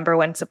and their number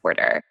one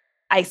supporter.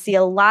 I see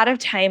a lot of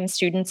times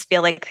students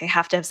feel like they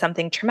have to have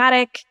something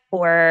traumatic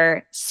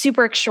or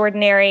super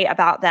extraordinary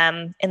about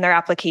them in their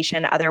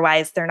application.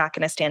 Otherwise, they're not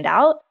going to stand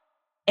out.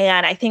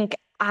 And I think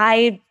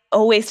I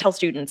always tell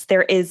students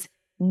there is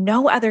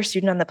no other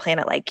student on the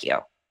planet like you.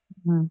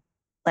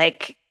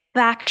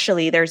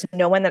 Actually, there's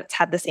no one that's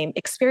had the same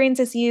experience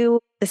as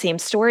you, the same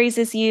stories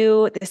as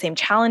you, the same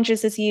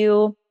challenges as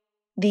you,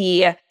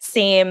 the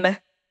same,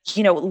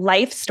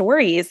 life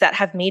stories that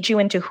have made you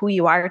into who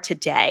you are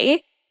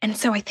today. And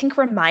so I think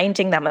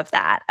reminding them of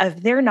that,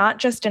 they're not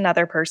just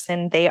another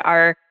person. They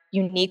are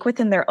unique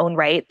within their own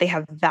right. They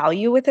have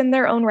value within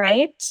their own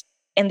right.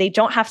 And they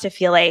don't have to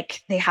feel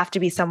like they have to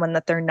be someone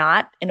that they're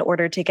not in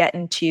order to get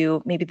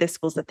into maybe the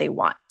schools that they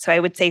want. So I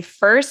would say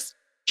first,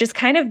 just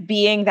kind of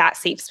being that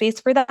safe space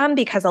for them,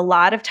 because a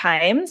lot of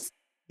times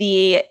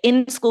the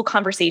in-school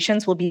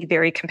conversations will be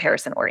very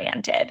comparison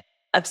oriented,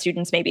 of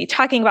students maybe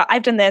talking about,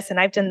 I've done this and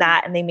I've done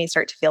that, and they may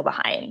start to feel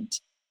behind.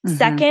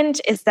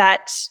 Second is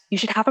that you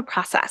should have a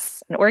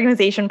process, an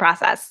organization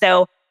process.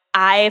 So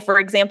I, for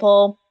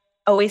example,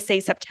 always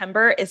say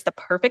September is the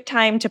perfect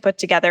time to put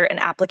together an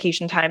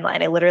application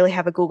timeline. I literally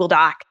have a Google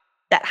Doc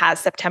that has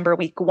September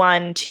week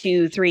 1,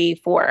 2, 3,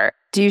 4.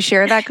 Do you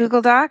share that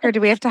Google Doc, or do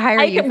we have to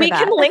hire you for we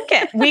that? Can link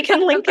it. We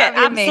can link it.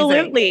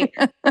 Absolutely.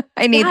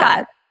 I need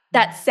that.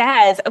 That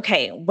says,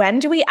 okay, when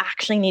do we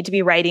actually need to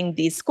be writing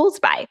these schools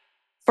by?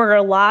 For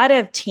a lot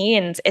of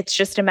teens, it's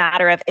just a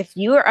matter of, if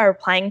you are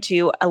applying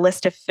to a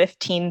list of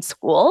 15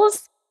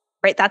 schools,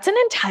 right? That's an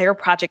entire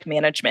project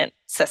management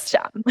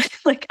system.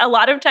 A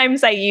lot of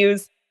times I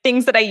use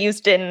things that I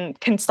used in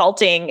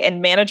consulting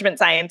and management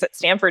science at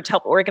Stanford to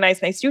help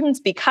organize my students,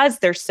 because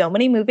there's so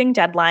many moving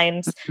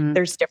deadlines,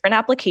 there's different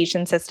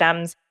application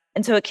systems.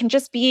 And so it can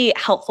just be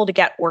helpful to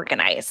get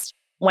organized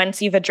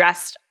once you've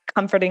addressed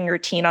comforting your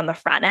teen on the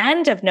front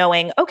end of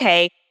knowing,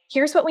 okay,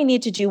 here's what we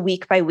need to do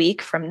week by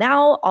week from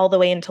now all the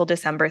way until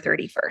December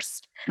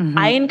 31st.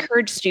 I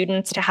encourage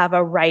students to have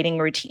a writing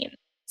routine.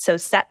 So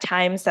set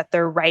times that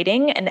they're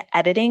writing and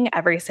editing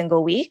every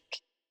single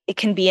week. It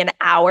can be an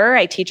hour.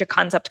 I teach a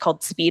concept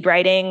called speed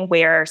writing,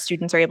 where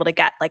students are able to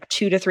get like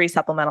 2 to 3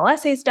 supplemental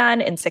essays done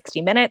in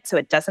 60 minutes. So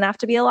it doesn't have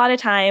to be a lot of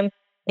time.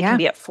 It can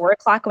be at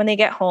 4:00 when they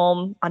get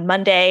home on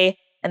Monday,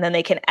 and then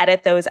they can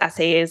edit those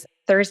essays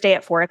Thursday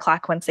at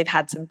 4:00 once they've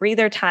had some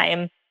breather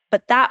time.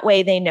 But that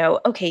way they know,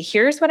 okay,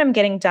 here's what I'm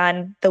getting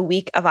done the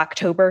week of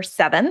October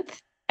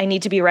 7th. I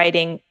need to be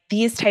writing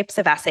these types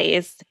of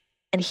essays,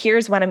 and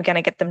here's when I'm going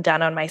to get them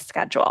done on my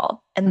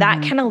schedule. And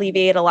that can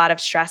alleviate a lot of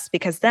stress,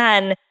 because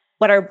then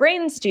what our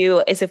brains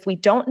do is, if we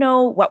don't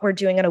know what we're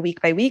doing on a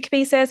week by week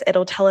basis,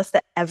 it'll tell us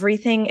that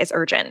everything is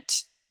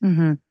urgent.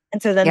 And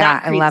so then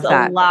that creates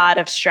a lot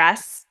of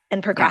stress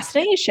and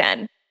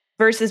procrastination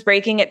versus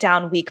breaking it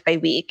down week by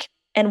week.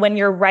 And when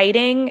your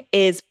writing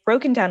is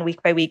broken down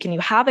week by week and you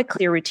have a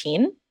clear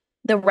routine,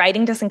 the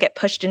writing doesn't get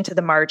pushed into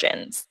the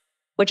margins,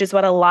 which is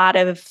what a lot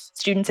of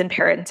students and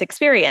parents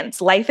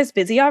experience. Life is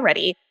busy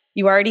already.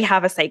 You already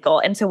have a cycle.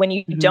 And so when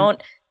you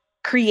don't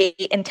create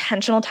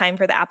intentional time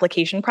for the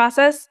application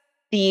process,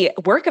 the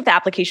work of the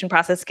application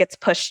process gets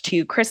pushed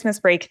to Christmas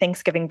break,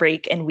 Thanksgiving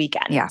break, and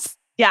weekends. Yes.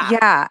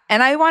 Yeah.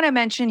 And I want to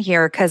mention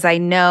here, because I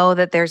know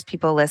that there's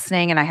people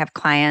listening and I have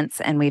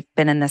clients, and we've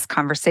been in this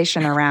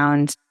conversation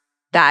around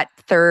that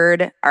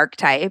third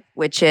archetype,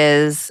 which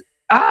is,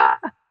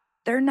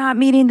 they're not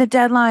meeting the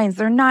deadlines.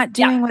 They're not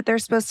doing what they're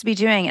supposed to be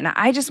doing. And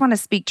I just want to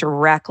speak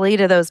directly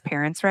to those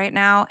parents right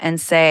now and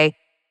say,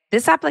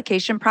 this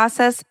application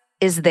process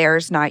is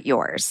theirs, not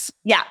yours.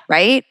 Yeah.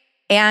 Right?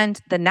 And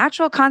the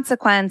natural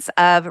consequence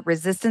of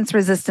resistance,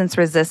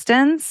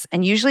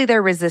 and usually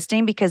they're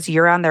resisting because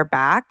you're on their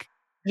back.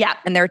 Yeah.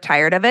 And they're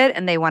tired of it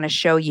and they want to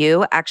show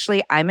you,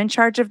 actually, I'm in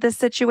charge of this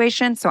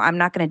situation, so I'm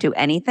not going to do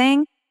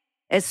anything.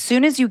 As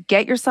soon as you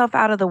get yourself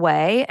out of the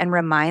way and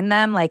remind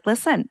them, like,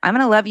 listen, I'm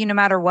going to love you no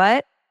matter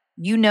what.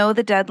 You know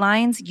the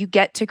deadlines. You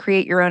get to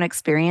create your own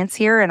experience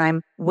here, and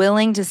I'm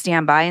willing to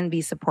stand by and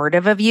be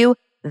supportive of you.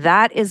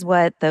 That is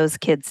what those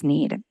kids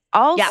need.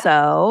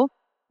 Also,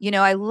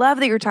 I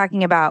love that you're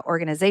talking about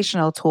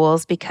organizational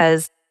tools,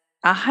 because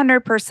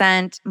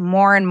 100%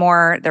 more and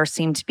more there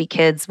seem to be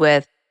kids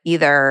with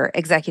either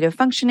executive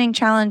functioning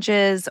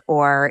challenges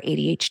or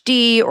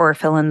ADHD or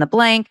fill in the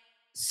blank.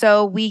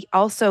 So we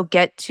also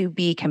get to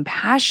be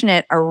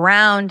compassionate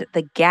around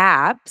the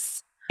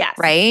gaps,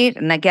 right?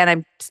 And again,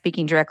 I'm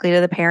speaking directly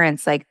to the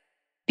parents, like,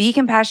 be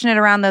compassionate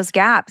around those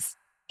gaps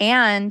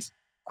and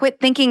quit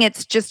thinking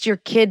it's just your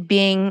kid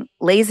being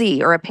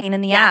lazy or a pain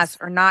in the ass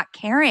or not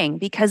caring,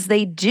 because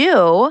they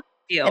do.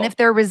 And if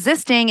they're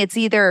resisting, it's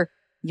either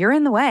you're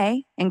in the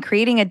way and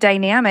creating a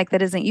dynamic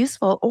that isn't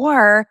useful,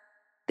 or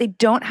they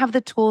don't have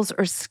the tools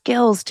or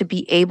skills to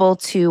be able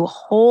to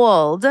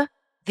hold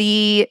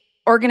the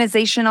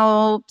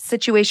organizational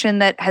situation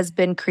that has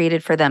been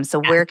created for them. So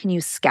where can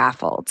you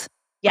scaffold?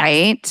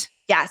 Right?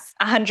 Yes,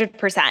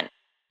 100%.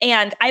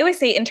 And I always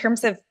say, in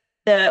terms of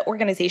the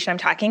organization I'm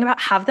talking about,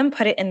 have them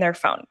put it in their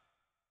phone.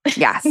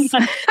 Yes.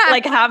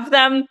 Like, have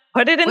them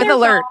put it in with their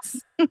alerts.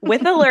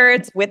 With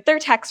alerts, with their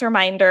text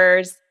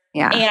reminders.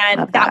 Yeah.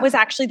 And that was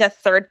actually the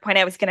third point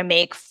I was going to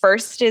make.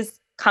 First is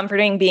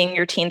comforting, being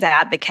your teen's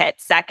advocate.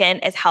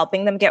 Second is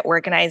helping them get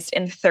organized.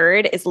 And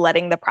third is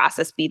letting the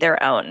process be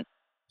their own.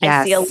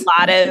 I see a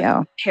lot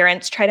of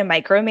parents try to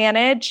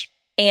micromanage,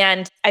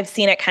 and I've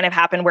seen it kind of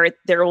happen where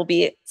there will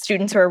be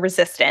students who are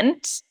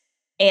resistant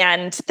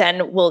and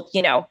then will,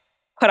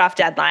 put off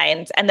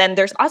deadlines. And then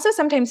there's also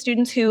sometimes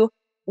students who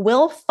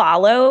will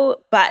follow,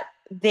 but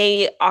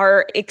they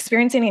are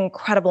experiencing an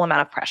incredible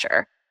amount of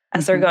pressure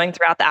as they're going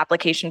throughout the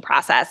application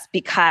process,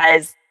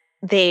 because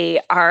they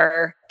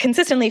are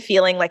consistently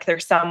feeling like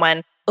there's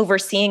someone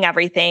overseeing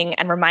everything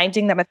and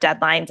reminding them of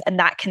deadlines. And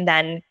that can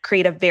then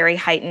create a very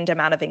heightened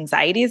amount of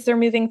anxiety as they're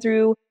moving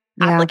through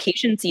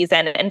application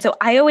season. And so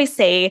I always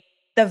say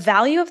the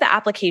value of the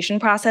application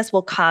process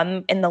will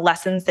come in the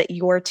lessons that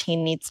your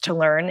teen needs to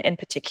learn in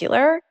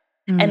particular.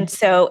 And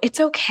so it's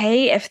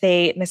okay if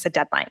they miss a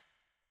deadline.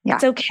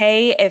 It's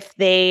okay if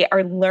they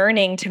are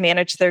learning to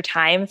manage their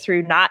time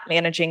through not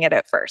managing it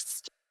at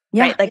first.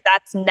 Right? Like,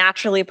 that's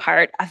naturally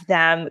part of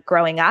them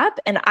growing up.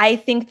 And I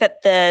think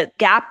that the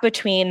gap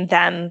between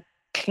them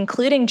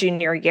concluding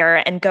junior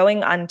year and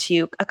going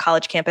onto a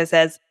college campus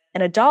as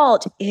an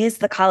adult is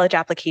the college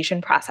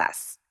application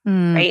process.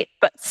 Right?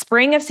 But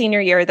spring of senior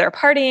year, they're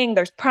partying,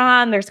 there's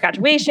prom, there's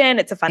graduation,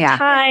 it's a fun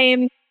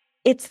time.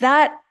 It's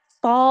that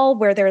fall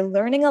where they're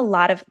learning a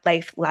lot of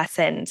life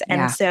lessons.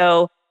 And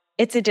so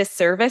it's a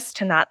disservice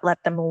to not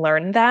let them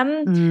learn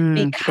them,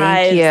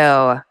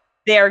 because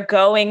they're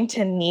going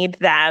to need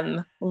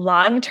them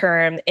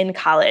long-term in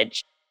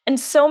college. And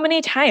so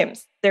many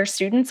times there's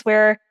students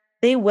where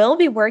they will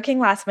be working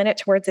last minute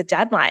towards a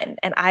deadline.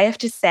 And I have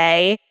to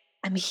say,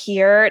 I'm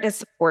here to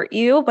support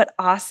you, but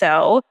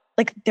also,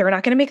 like, they're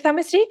not going to make that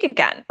mistake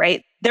again,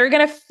 right? They're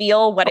going to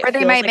feel what it feels like. Or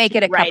they might make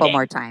it a couple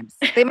more times.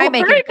 They might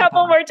make it a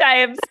couple more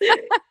times.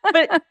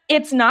 But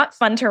it's not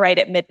fun to write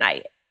at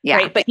midnight,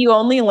 right? But you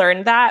only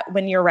learn that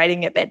when you're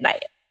writing at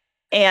midnight.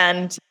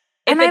 And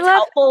if it's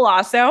helpful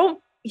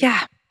also,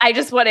 I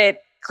just want to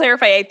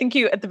clarify. I think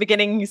at the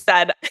beginning you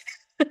said,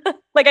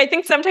 like, I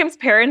think sometimes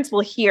parents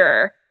will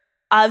hear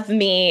of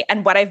me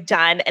and what I've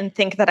done and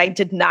think that I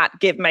did not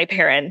give my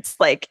parents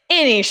like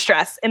any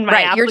stress in my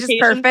Right. You're just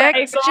application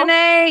perfect, cycle.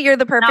 Janae. You're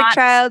the perfect Not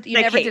child. You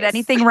the never did case.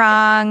 anything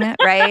wrong,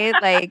 right?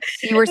 Like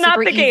you were Not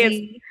super the case.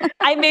 easy.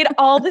 I made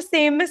all the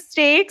same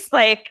mistakes.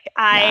 Like Yeah.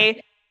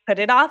 I put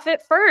it off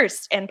at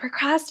first and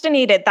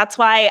procrastinated. That's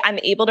why I'm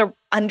able to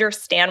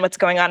understand what's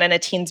going on in a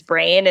teen's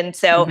brain. And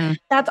so Mhm.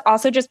 that's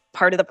also just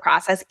part of the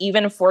process,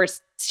 even for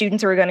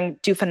students who are going to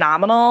do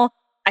phenomenal.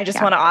 I just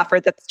Yeah. want to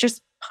offer that's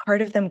just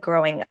part of them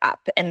growing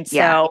up. And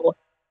Yeah. so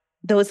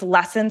those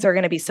lessons are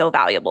going to be so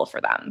valuable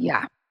for them.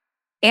 Yeah.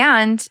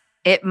 And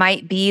it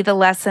might be the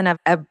lesson of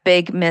a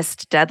big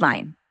missed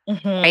deadline,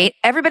 Mhm. right?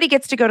 Everybody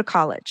gets to go to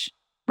college,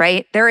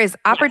 right? There is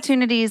Yes.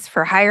 opportunities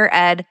for higher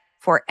ed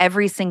for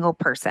every single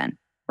person,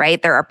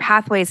 right? There are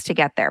pathways to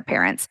get there,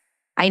 parents.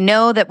 I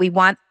know that we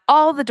want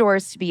all the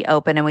doors to be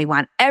open and we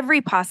want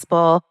every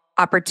possible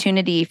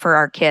opportunity for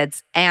our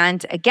kids.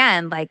 And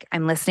again, like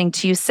I'm listening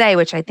to you say,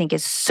 which I think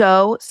is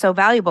so, so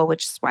valuable,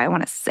 which is why I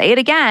want to say it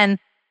again.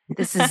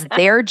 This is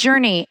their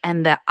journey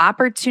and the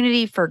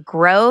opportunity for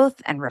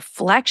growth and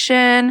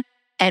reflection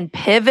and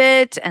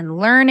pivot and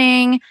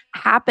learning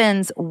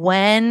happens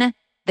when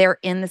they're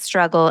in the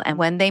struggle and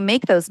when they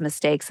make those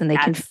mistakes and they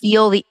can Yes.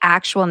 feel the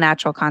actual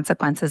natural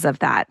consequences of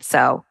that.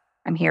 So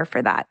I'm here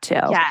for that too.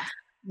 Yes.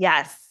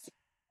 Yes.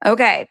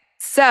 Okay.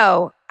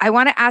 So I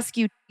want to ask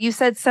you, you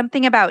said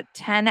something about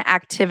 10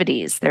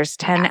 activities. There's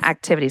 10 Yes.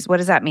 activities. What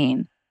does that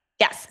mean?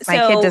 Yes. My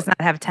kid So does not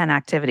have 10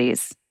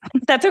 activities.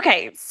 that's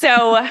okay.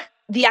 So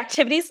the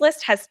activities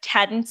list has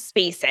 10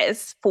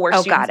 spaces for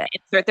Oh, students got it. to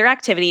insert their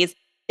activities.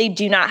 They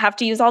do not have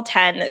to use all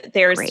 10.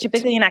 There's Great.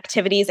 typically an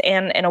activities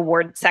and an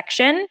award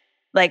section,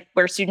 like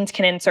where students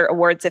can insert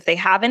awards if they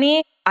have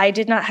any. I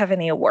did not have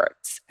any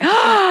awards. I just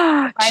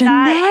want to clarify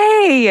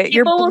that. Janae,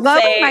 you're People will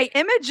blowing say, my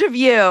image of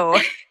you.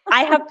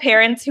 I have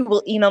parents who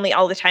will email me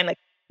all the time, like,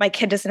 my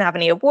kid doesn't have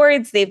any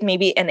awards. They've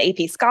maybe an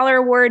AP Scholar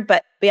Award,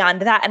 but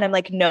beyond that, and I'm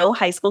like, no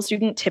high school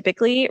student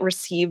typically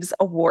receives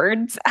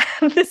awards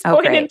at this Oh,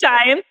 point in great.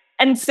 time.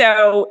 And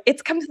so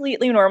it's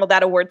completely normal.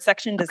 That award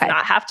section does Okay.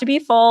 not have to be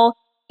full.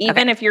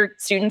 Even Okay. if your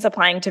student's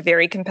applying to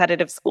very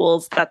competitive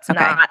schools, that's Okay.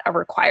 not a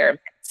requirement.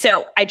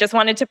 So I just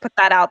wanted to put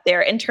that out there.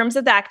 In terms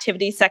of the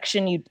activity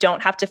section, you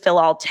don't have to fill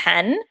all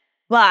 10,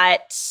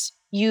 but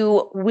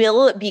you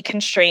will be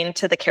constrained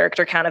to the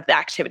character count of the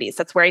activities.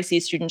 That's where I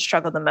see students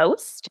struggle the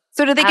most.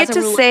 So do they As get a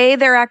to rule- say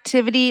their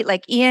activity?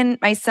 Like Ian,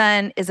 my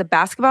son, is a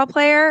basketball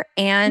player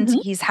and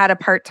Mhm. he's had a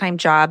part-time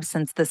job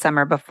since the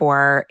summer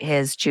before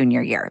his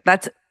junior year.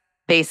 That's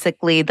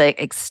basically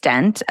the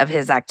extent of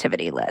his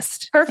activity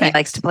list. He Perfect.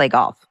 likes to play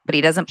golf, but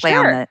he doesn't play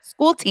on Sure. the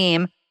school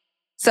team.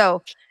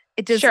 So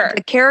it does Sure.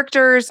 the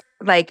characters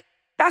like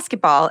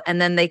basketball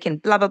and then they can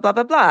blah, blah, blah,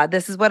 blah, blah.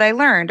 This is what I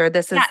learned, or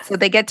this is Yes. so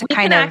they get to We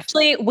kind can of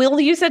actually, we'll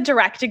use a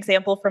direct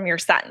example from your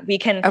son. We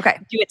can okay.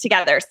 do it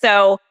together.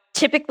 So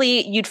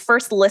typically you'd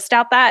first list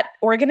out that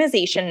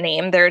organization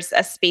name. There's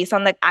a space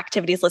on the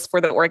activities list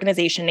for the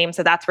organization name.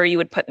 So that's where you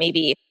would put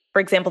maybe, for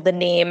example, the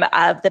name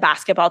of the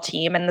basketball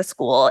team and the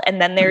school. And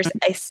then there's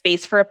a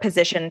space for a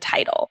position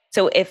title.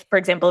 So if, for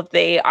example, if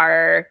they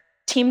are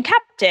team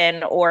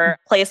captain or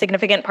play a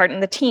significant part in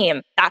the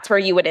team, that's where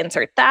you would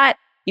insert that.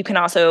 You can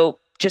also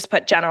just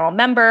put general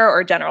member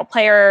or general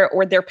player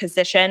or their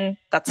position.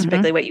 That's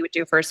typically what you would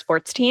do for a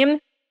sports team.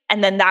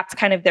 And then that's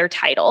kind of their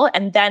title.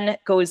 And then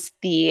goes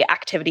the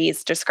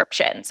activities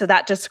description. So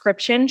that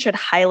description should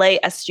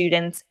highlight a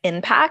student's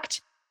impact,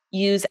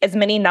 use as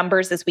many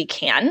numbers as we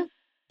can,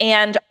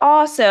 and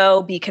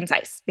also be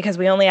concise because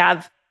we only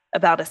have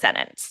about a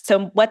sentence.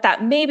 So what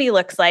that maybe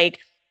looks like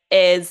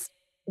is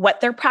what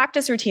their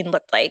practice routine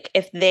looked like.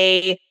 If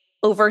they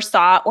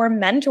oversaw or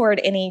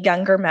mentored any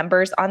younger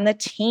members on the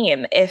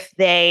team, if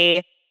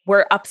they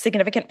were a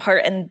significant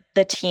part in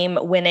the team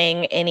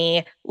winning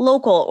any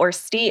local or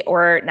state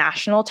or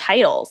national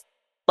titles.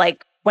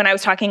 Like when I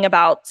was talking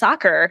about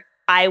soccer,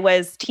 I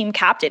was team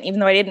captain. Even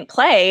though I didn't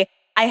play,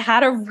 I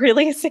had a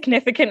really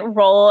significant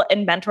role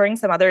in mentoring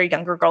some other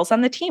younger girls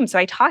on the team. So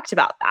I talked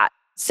about that.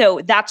 So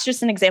that's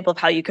just an example of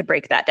how you could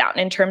break that down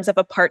in terms of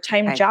a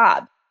part-time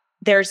job.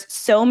 There's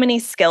so many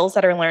skills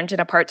that are learned in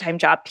a part-time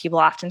job people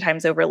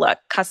oftentimes overlook.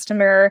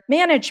 Customer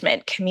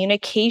management,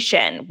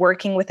 communication,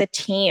 working with a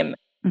team,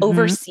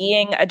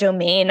 overseeing a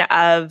domain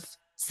of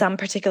some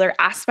particular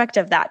aspect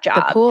of that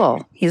job. The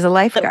pool. He's a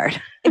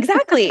lifeguard.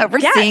 Exactly.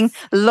 Overseeing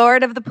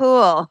Lord of the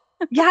Pool.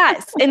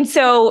 Yes. And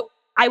so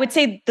I would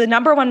say the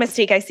number one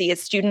mistake I see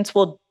is students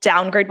will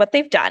downgrade what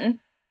they've done.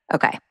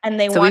 Okay. And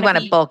they so we want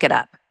to bulk it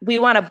up. We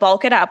want to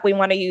bulk it up. We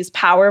want to use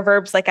power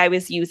verbs like I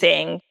was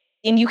using.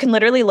 And you can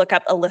literally look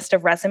up a list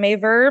of resume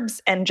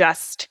verbs and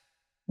just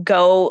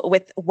go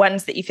with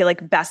ones that you feel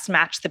like best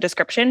match the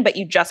description, but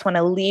you just want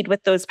to lead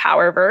with those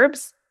power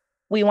verbs.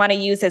 We want to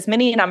use as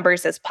many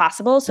numbers as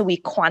possible so we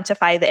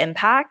quantify the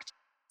impact.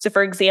 So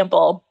for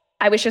example,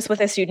 I was just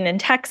with a student in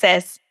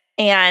Texas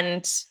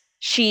and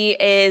she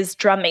is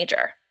drum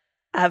major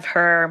of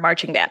her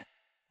marching band.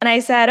 And I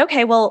said,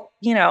 okay, well,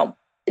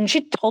 And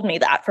she told me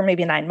that for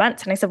maybe 9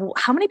 months. And I said, well,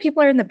 how many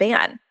people are in the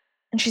band?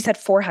 And she said,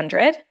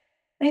 400.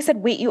 And I said,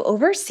 wait, you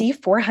oversee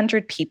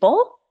 400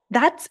 people?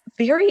 That's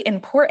very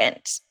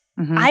important.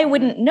 I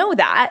wouldn't know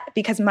that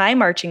because my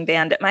marching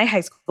band at my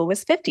high school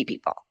was 50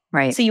 people.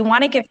 Right. So you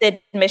want to give the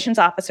admissions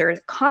officer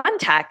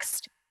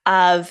context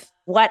of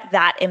what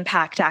that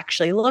impact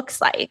actually looks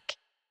like.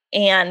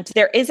 And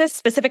there is a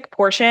specific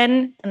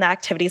portion in the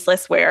activities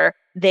list where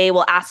they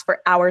will ask for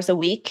hours a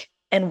week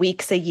and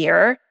weeks a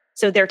year.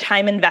 So their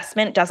time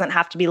investment doesn't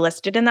have to be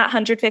listed in that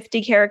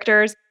 150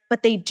 characters,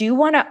 but they do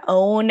want to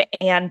own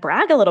and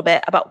brag a little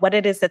bit about what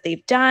it is that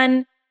they've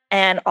done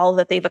and all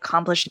that they've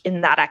accomplished in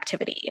that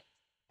activity.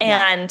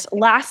 And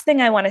last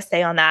thing I want to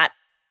say on that,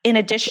 in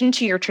addition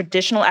to your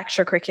traditional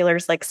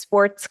extracurriculars like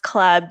sports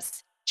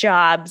clubs,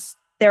 jobs,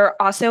 there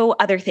are also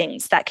other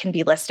things that can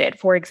be listed.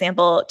 For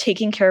example,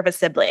 taking care of a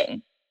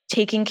sibling,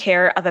 taking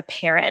care of a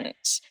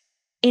parent.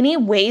 Any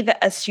way that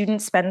a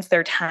student spends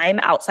their time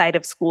outside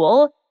of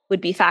school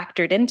would be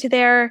factored into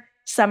there.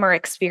 Summer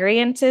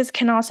experiences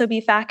can also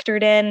be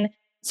factored in.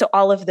 So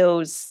all of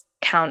those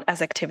count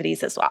as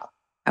activities as well.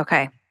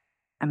 Okay.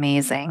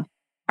 Amazing.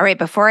 All right.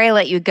 Before I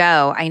let you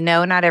go, I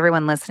know not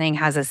everyone listening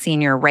has a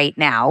senior right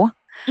now,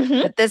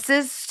 but this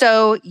is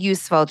so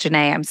useful,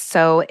 Janae. I'm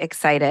so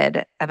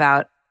excited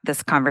about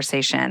this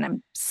conversation.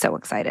 I'm so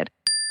excited.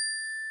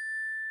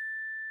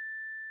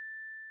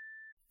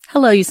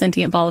 Hello, you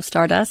sentient ball of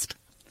stardust.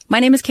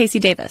 My name is Casey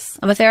Davis.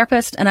 I'm a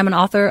therapist and I'm an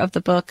author of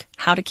the book,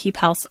 How to Keep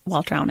House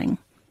While Drowning,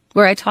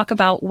 where I talk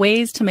about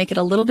ways to make it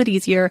a little bit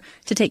easier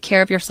to take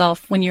care of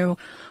yourself when you're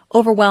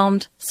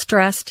overwhelmed,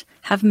 stressed,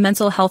 have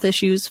mental health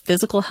issues,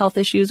 physical health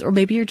issues, or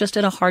maybe you're just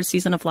in a hard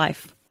season of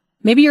life.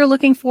 Maybe you're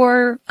looking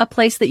for a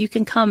place that you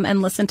can come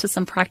and listen to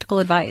some practical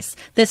advice.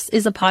 This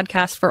is a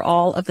podcast for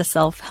all of the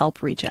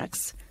self-help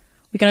rejects.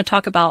 We're going to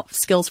talk about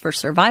skills for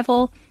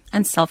survival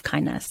and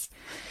self-kindness.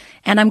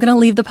 And I'm going to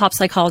leave the pop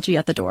psychology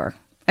at the door.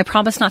 I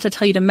promise not to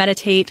tell you to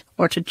meditate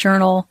or to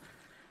journal.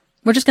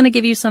 We're just going to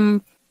give you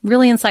some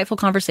really insightful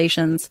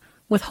conversations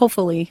with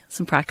hopefully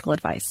some practical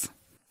advice.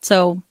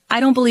 So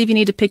I don't believe you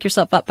need to pick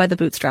yourself up by the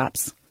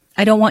bootstraps.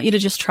 I don't want you to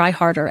just try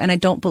harder, and I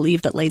don't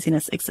believe that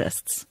laziness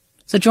exists.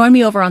 So join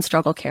me over on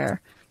Struggle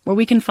Care, where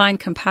we can find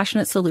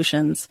compassionate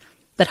solutions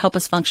that help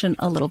us function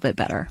a little bit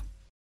better.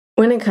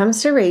 When it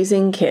comes to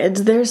raising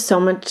kids, there's so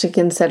much to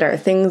consider.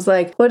 Things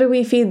like, what do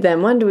we feed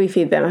them? When do we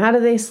feed them? How do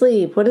they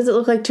sleep? What does it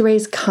look like to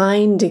raise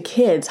kind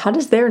kids? How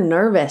does their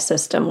nervous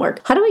system work?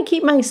 How do I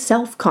keep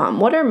myself calm?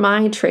 What are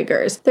my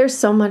triggers? There's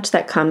so much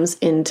that comes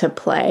into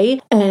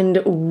play, and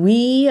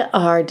we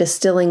are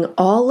distilling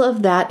all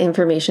of that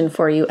information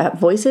for you at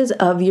Voices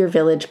of Your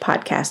Village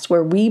podcast,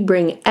 where we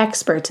bring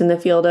experts in the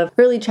field of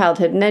early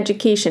childhood and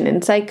education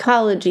and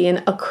psychology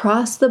and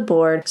across the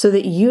board so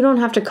that you don't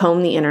have to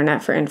comb the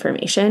internet for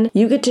information.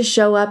 You get to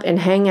show up and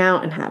hang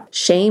out and have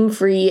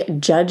shame-free,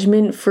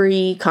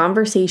 judgment-free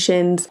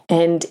conversations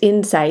and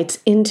insights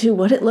into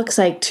what it looks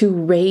like to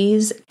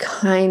raise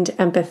kind,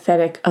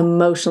 empathetic,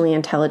 emotionally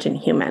intelligent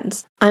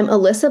humans. I'm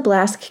Alyssa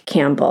Blask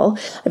Campbell.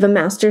 I have a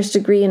master's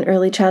degree in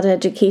early childhood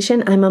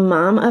education. I'm a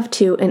mom of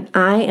 2, and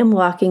I am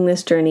walking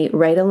this journey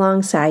right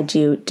alongside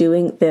you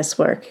doing this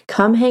work.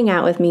 Come hang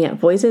out with me at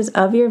Voices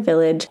of Your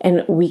Village,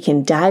 and we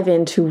can dive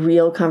into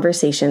real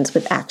conversations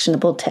with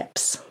actionable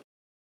tips.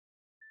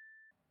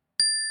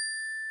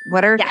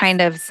 What are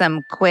kind of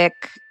some quick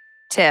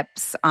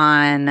tips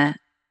on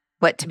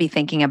what to be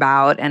thinking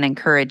about and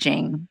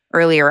encouraging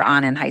earlier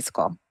on in high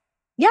school?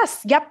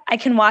 Yes. Yep. I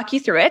can walk you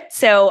through it.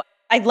 So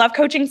I love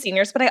coaching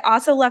seniors, but I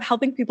also love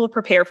helping people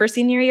prepare for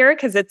senior year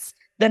because it's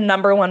the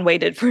number one way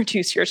to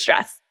reduce your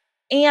stress.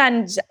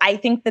 And I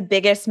think the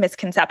biggest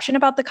misconception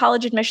about the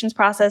college admissions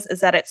process is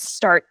that it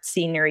starts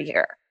senior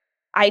year.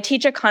 I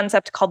teach a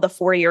concept called the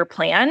 4-year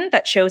plan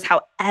that shows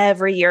how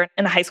every year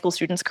in a high school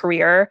student's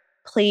career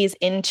plays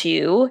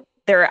into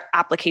their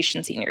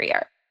application senior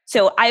year.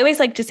 So I always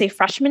like to say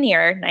freshman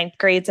year, 9th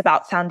grade's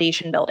about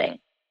foundation building.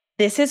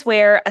 This is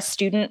where a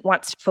student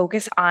wants to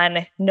focus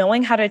on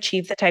knowing how to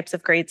achieve the types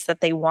of grades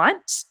that they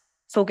want,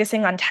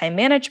 focusing on time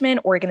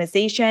management,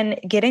 organization,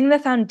 getting the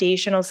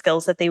foundational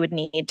skills that they would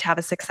need to have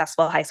a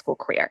successful high school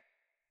career.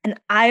 And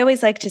I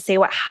always like to say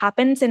what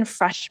happens in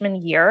freshman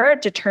year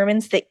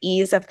determines the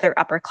ease of their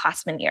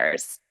upperclassmen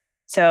years.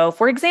 So,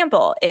 for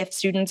example, if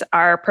students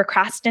are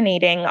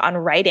procrastinating on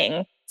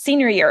writing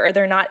senior year, or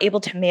they're not able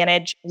to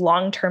manage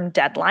long-term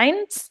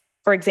deadlines,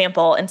 for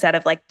example, instead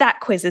of like,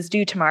 that quiz is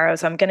due tomorrow,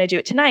 so I'm going to do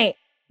it tonight,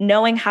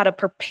 knowing how to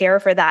prepare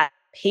for that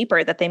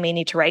paper that they may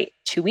need to write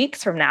 2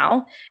 weeks from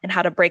now and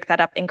how to break that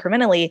up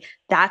incrementally,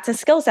 that's a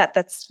skill set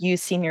that's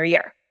used senior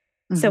year.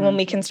 So when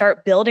we can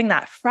start building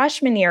that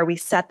freshman year, we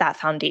set that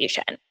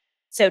foundation.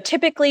 So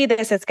typically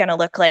this is going to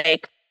look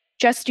like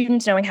just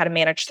students knowing how to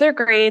manage their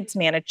grades,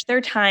 manage their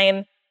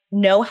time,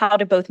 know how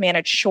to both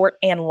manage short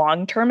and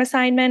long-term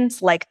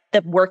assignments, like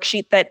the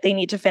worksheet that they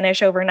need to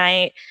finish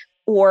overnight,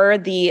 or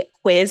the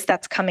quiz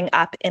that's coming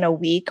up in a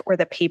week, or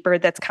the paper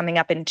that's coming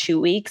up in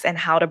 2 weeks, and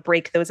how to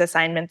break those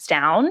assignments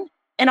down.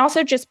 And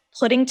also just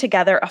putting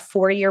together a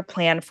 4-year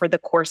plan for the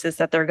courses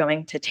that they're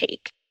going to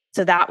take.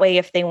 So that way,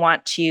 if they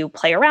want to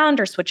play around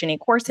or switch any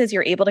courses,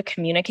 you're able to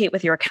communicate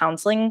with your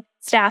counseling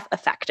staff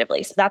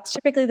effectively. So that's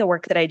typically the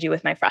work that I do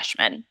with my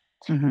freshmen.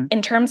 Mm-hmm.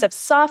 In terms of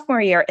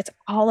sophomore year, it's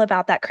all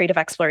about that creative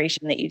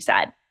exploration that you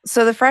said.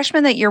 So the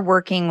freshmen that you're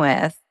working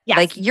with, Yes.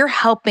 like you're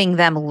helping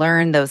them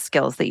learn those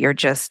skills that you're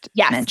just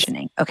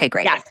mentioning. Okay,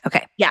 great. Yes.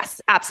 Okay.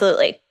 Yes,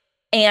 absolutely.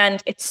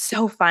 And it's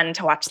so fun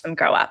to watch them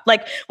grow up.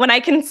 Like when I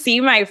can see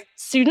my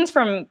students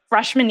from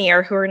freshman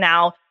year who are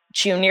now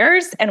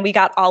juniors, and we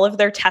got all of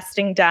their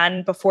testing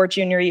done before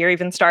junior year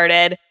even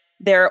started.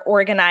 They're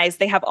organized.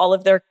 They have all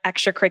of their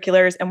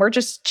extracurriculars, and we're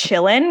just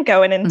chilling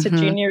going into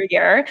junior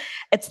year.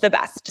 It's the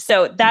best.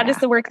 So that is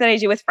the work that I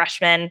do with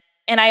freshmen.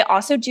 And I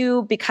also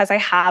do, because I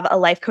have a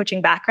life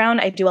coaching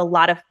background, I do a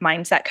lot of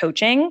mindset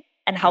coaching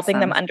and helping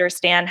them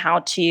understand how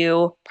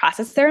to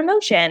process their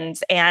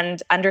emotions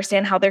and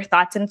understand how their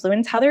thoughts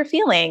influence how they're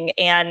feeling,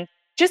 and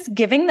just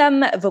giving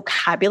them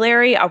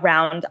vocabulary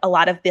around a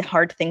lot of the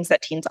hard things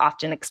that teens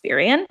often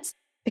experience,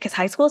 because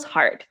high school is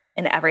hard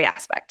in every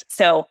aspect.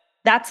 So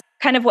that's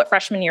kind of what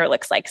freshman year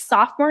looks like.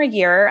 Sophomore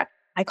year,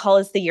 I call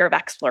is the year of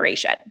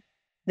exploration.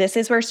 This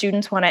is where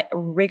students want to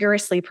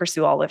rigorously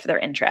pursue all of their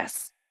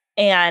interests.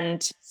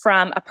 And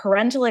from a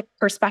parental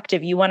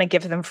perspective, you want to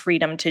give them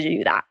freedom to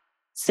do that.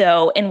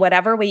 So in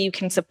whatever way you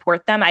can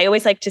support them, I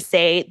always like to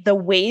say the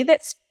way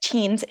that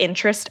teens'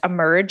 interests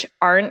emerge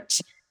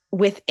aren't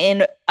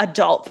within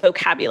adult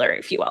vocabulary,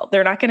 if you will.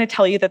 They're not going to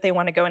tell you that they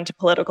want to go into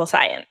political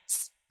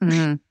science.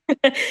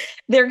 Mm-hmm.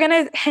 They're going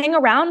to hang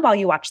around while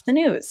you watch the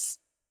news.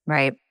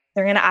 Right.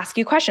 They're going to ask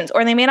you questions,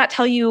 or they may not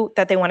tell you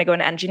that they want to go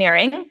into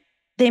engineering.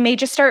 They may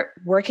just start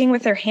working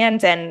with their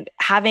hands and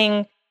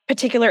having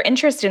particular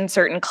interest in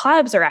certain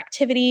clubs or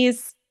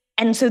activities.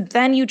 And so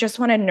then you just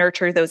want to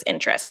nurture those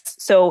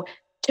interests. So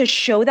to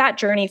show that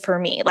journey for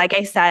me, like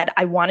I said,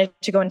 I wanted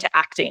to go into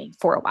acting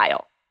for a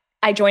while.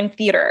 I joined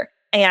theater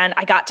and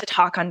I got to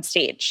talk on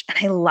stage and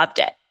I loved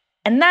it.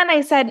 And then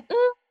I said,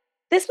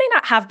 this may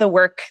not have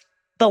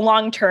the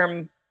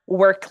long-term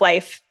work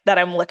life that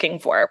I'm looking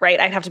for, right?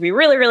 I'd have to be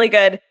really, really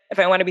good if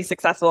I want to be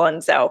successful.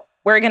 And so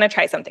we're going to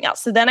try something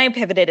else. So then I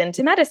pivoted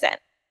into medicine.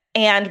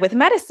 And with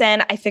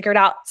medicine, I figured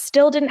out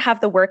still didn't have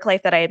the work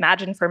life that I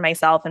imagined for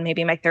myself in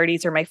maybe my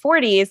 30s or my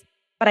 40s,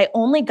 but I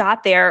only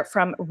got there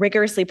from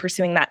rigorously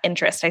pursuing that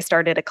interest. I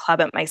started a club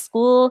at my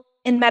school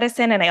in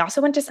medicine, and I also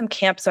went to some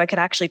camps so I could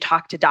actually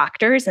talk to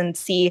doctors and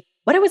see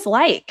what it was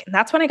like. And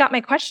that's when I got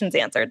my questions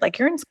answered. Like,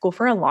 you're in school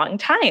for a long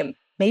time.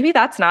 Maybe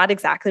that's not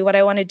exactly what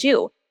I want to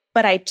do.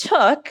 But I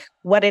took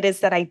what it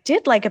is that I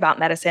did like about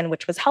medicine,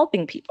 which was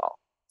helping people.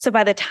 So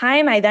by the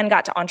time I then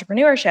got to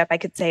entrepreneurship, I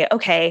could say,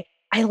 okay,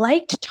 I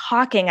liked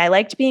talking, I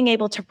liked being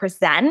able to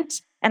present,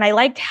 and I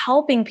liked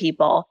helping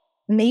people.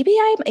 Maybe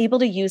I'm able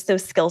to use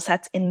those skill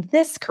sets in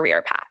this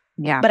career path.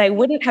 Yeah. But I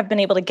wouldn't have been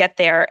able to get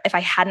there if I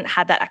hadn't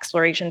had that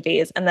exploration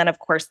phase. And then, of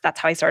course, that's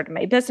how I started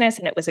my business,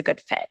 and it was a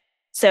good fit.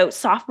 So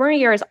sophomore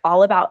year is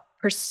all about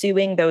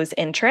pursuing those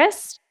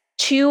interests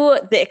to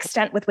the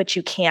extent with which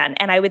you can.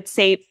 And I would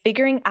say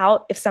figuring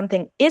out if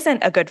something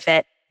isn't a good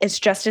fit is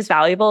just as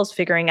valuable as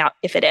figuring out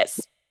if it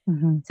is.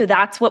 Mm-hmm. So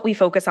that's what we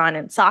focus on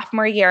in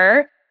sophomore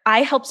year.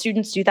 I help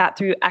students do that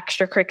through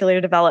extracurricular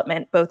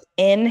development, both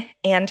in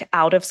and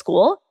out of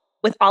school.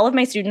 With all of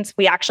my students,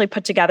 we actually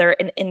put together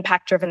an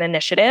impact-driven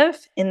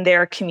initiative in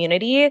their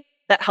community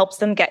that helps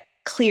them get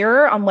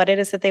clearer on what it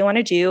is that they want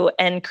to do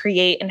and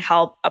create and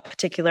help a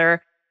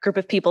particular group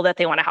of people that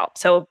they want to help.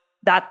 So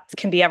that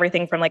can be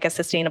everything from like a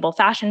sustainable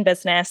fashion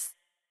business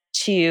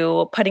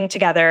to putting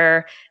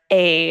together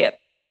a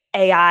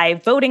AI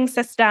voting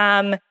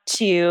system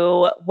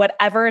to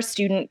whatever a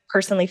student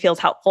personally feels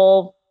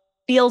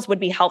would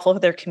be helpful for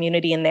their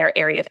community in their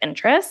area of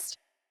interest.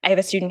 I have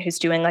a student who's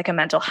doing like a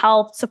mental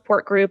health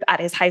support group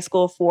at his high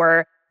school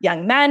for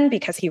young men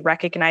because he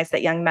recognized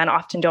that young men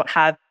often don't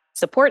have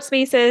support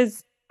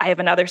spaces. I have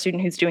another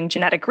student who's doing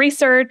genetic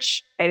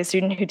research. I had a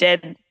student who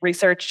did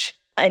research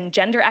in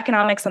gender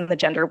economics on the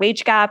gender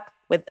wage gap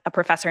with a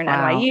professor in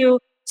NYU.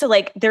 So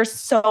like there's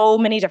so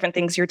many different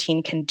things your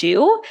teen can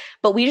do,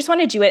 but we just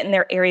want to do it in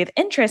their area of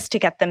interest to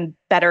get them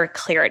better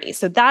clarity.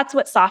 So that's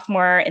what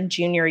sophomore and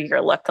junior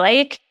year look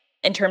like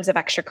in terms of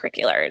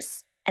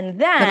extracurriculars. And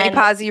then let me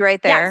pause you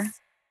right there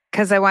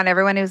because I want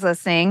everyone who's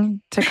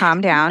listening to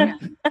calm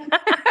down.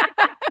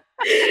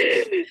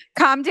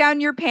 Calm down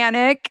your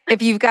panic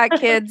if you've got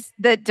kids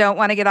that don't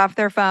want to get off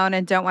their phone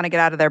and don't want to get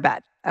out of their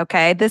bed.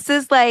 Okay. This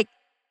is like,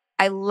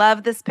 I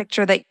love this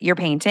picture that you're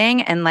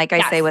painting. And like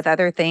I say with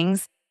other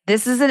things,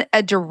 this is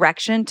a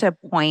direction to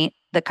point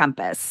the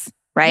compass,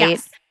 right?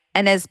 Yes.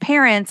 And as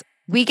parents,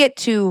 we get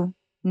to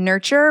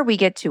nurture, we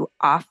get to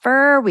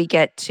offer, we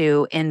get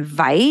to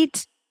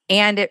invite.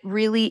 And it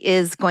really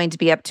is going to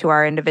be up to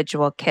our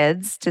individual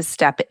kids to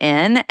step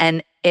in.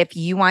 And if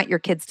you want your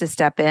kids to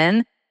step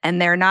in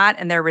and they're not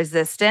and they're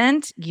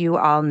resistant, you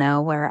all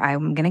know where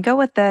I'm going to go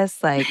with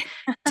this. Like,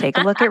 take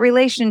a look at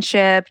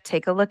relationship,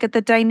 take a look at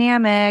the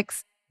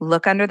dynamics,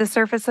 look under the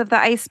surface of the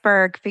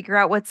iceberg, figure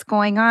out what's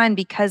going on,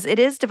 because it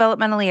is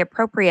developmentally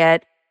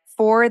appropriate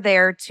for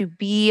there to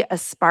be a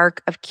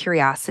spark of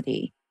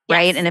curiosity.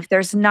 right? Yes. And if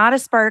there's not a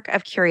spark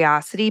of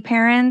curiosity,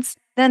 parents,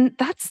 then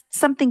that's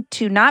something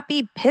to not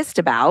be pissed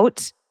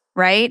about,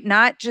 right?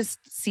 Not just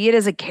see it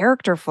as a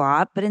character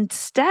flaw, but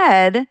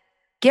instead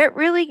get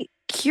really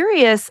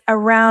curious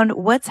around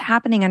what's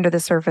happening under the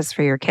surface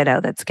for your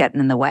kiddo that's getting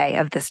in the way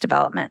of this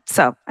development.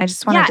 So I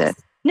just wanted to Yes.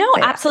 No,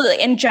 say that. absolutely.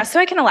 And just so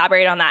I can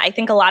elaborate on that, I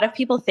think a lot of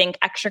people think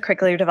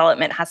extracurricular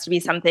development has to be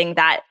something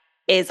that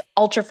is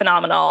ultra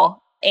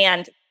phenomenal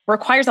and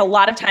requires a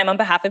lot of time on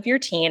behalf of your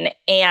teen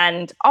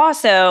and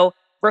also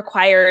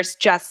requires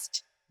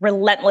just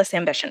relentless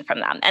ambition from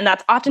them. And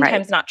that's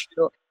oftentimes not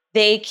true.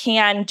 They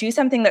can do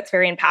something that's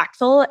very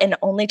impactful in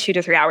only 2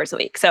 to 3 hours a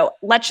week. So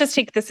let's just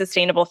take the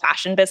sustainable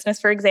fashion business,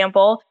 for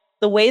example.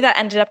 The way that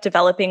ended up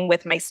developing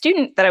with my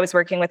student that I was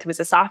working with, who was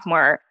a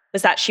sophomore,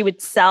 was that she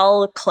would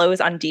sell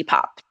clothes on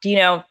Depop. Do you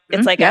know?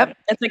 It's like Yep.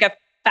 it's like a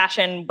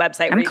fashion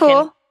website where I'm you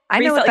cool. can I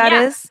know what resell. that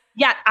Yeah. is.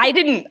 Yeah, I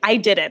didn't. I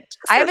have a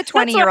So that's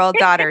 20-year-old why-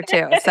 daughter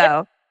too.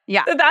 So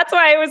yeah. So that's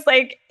why I was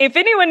like, if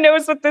anyone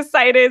knows what this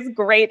site is,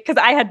 great. Because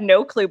I had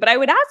no clue. But I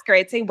would ask her,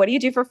 I'd say, what do you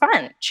do for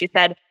fun? She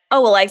said,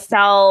 oh, well, I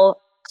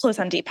sell clothes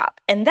on Depop.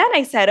 And then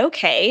I said,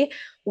 okay,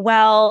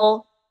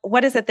 well,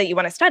 what is it that you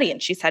want to study?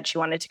 And she said she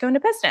wanted to go into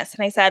business.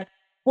 And I said,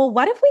 well,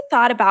 what if we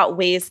thought about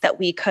ways that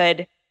we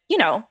could,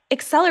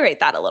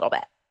 accelerate that a little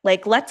bit?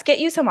 Like, let's get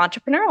you some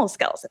entrepreneurial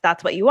skills if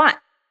that's what you want.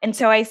 And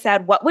so I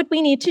said, what would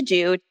we need to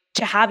do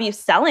to have you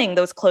selling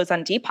those clothes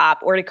on Depop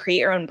or to create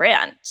your own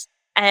brand?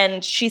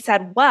 And she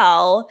said,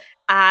 well,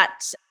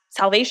 at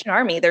Salvation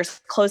Army, there's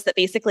clothes that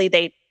basically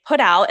they put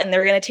out and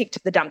they're going to take to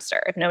the dumpster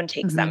if no one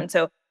takes them. And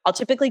so I'll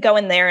typically go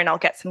in there and I'll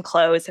get some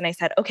clothes. And I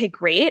said, okay,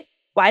 great.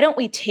 Why don't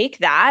we take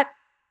that?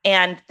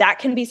 And that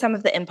can be some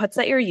of the inputs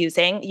that you're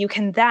using. You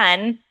can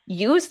then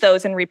use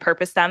those and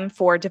repurpose them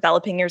for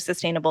developing your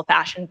sustainable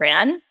fashion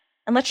brand.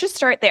 And let's just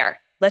start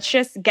there. Let's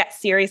just get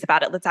serious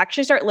about it. Let's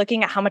actually start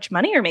looking at how much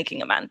money you're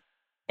making a month.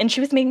 And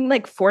she was making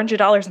like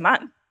 $400 a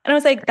month. And I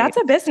was like, that's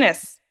a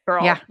business,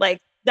 girl. Yeah. Like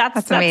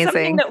that's amazing.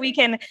 something that we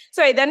can.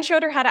 So I then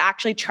showed her how to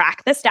actually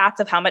track the stats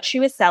of how much she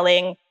was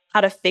selling,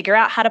 how to figure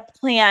out how to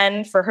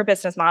plan for her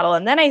business model.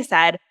 And then I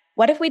said,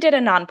 what if we did a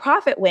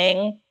nonprofit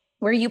wing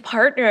where you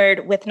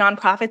partnered with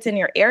nonprofits in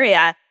your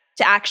area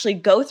to actually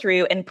go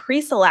through and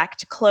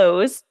pre-select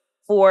clothes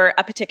for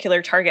a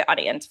particular target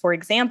audience? For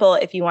example,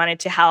 if you wanted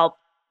to help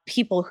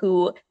people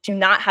who do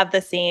not have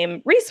the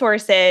same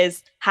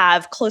resources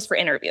have clothes for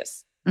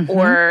interviews.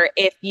 Or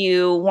if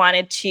you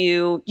wanted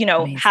to,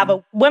 have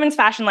a women's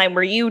fashion line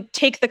where you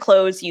take the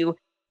clothes, you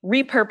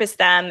repurpose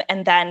them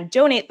and then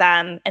donate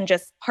them and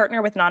just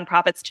partner with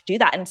nonprofits to do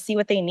that and see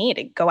what they need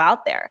and go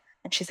out there.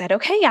 And she said,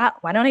 okay, yeah,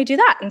 why don't I do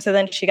that? And so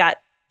then she got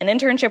an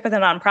internship with a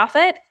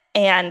nonprofit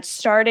and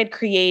started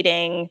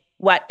creating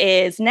what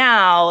is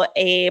now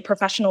a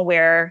professional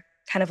wear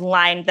kind of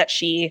line that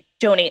she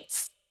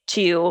donates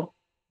to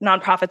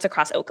nonprofits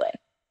across Oakland.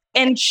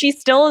 And she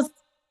still is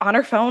on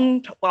her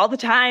phone all the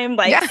time.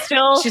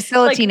 She's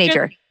still a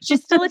teenager.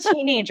 She's still a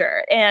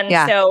teenager. And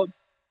so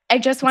I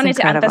just wanted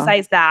to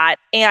emphasize that.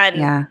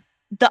 And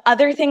the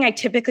other thing I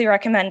typically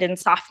recommend in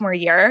sophomore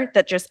year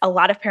that just a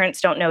lot of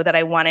parents don't know that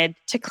I wanted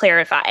to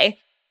clarify,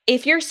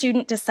 if your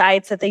student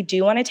decides that they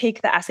do want to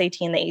take the SAT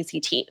and the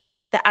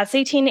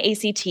SAT and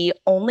ACT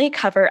only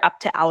cover up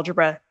to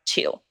Algebra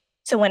 2.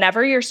 So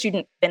whenever your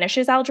student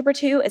finishes Algebra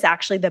 2 is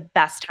actually the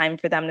best time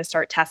for them to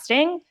start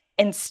testing,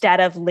 instead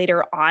of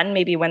later on,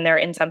 maybe when they're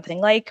in something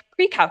like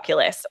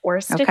pre-calculus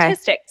or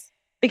statistics,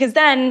 because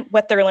then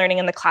what they're learning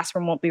in the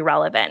classroom won't be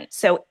relevant.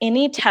 So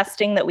any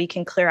testing that we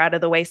can clear out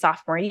of the way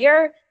sophomore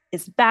year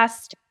is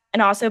best,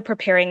 and also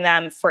preparing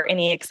them for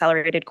any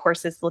accelerated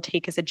courses they'll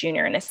take as a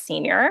junior and a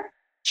senior.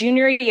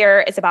 Junior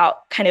year is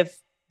about kind of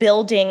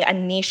building a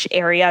niche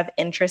area of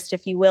interest,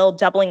 if you will,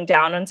 doubling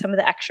down on some of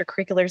the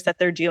extracurriculars that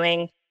they're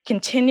doing,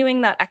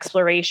 continuing that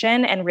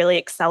exploration and really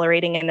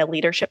accelerating into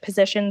leadership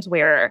positions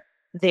where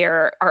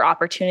there are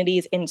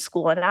opportunities in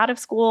school and out of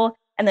school.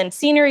 And then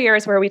senior year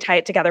is where we tie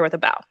it together with a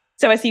bow.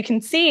 So as you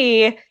can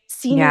see,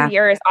 senior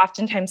year is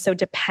oftentimes so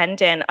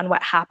dependent on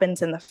what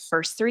happens in the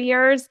first 3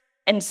 years.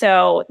 And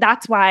so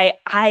that's why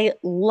I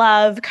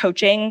love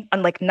coaching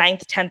on like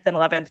 9th, 10th, and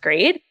 11th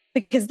grade,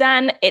 because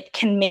then it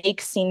can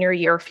make senior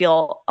year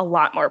feel a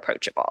lot more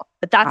approachable.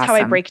 But that's how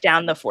I break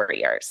down the 4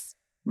 years.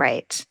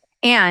 Right.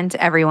 And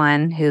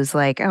everyone who's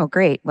like, oh,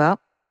 great. Well,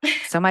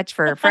 so much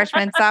for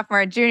freshman,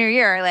 sophomore, junior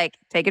year. Like,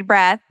 take a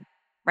breath,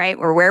 right?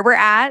 We're where we're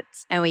at,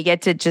 and we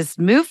get to just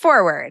move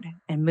forward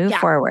and move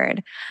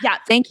forward. Yeah.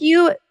 Thank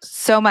you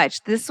so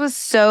much. This was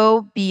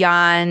so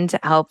beyond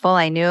helpful.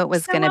 I knew it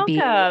was going to be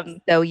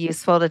so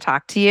useful to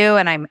talk to you,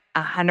 and I'm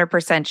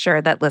 100%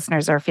 sure that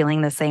listeners are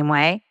feeling the same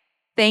way.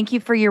 Thank you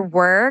for your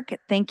work.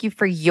 Thank you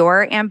for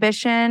your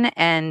ambition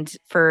and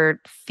for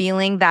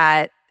feeling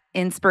that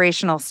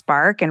inspirational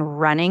spark and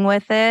running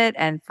with it,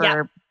 and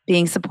for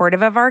being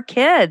supportive of our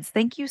kids.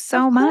 Thank you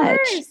so much.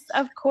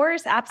 Of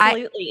course.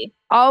 Absolutely.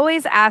 I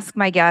always ask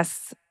my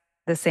guests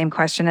the same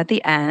question at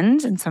the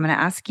end. And so I'm going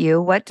to ask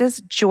you, what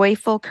does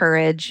joyful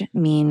courage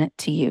mean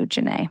to you,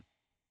 Janae?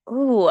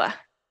 Ooh,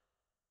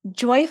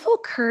 Joyful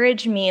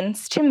courage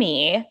means to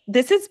me,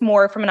 this is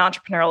more from an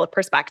entrepreneurial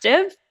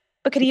perspective,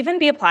 but could even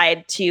be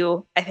applied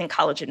to, I think,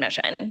 college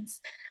admissions,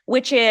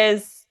 which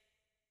is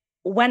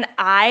when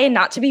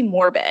not to be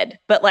morbid,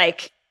 but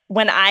like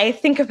when I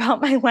think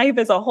about my life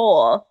as a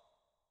whole,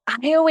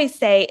 I always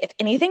say, if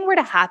anything were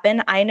to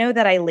happen, I know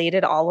that I laid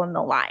it all on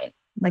the line.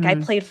 Like I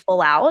played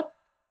full out.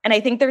 And I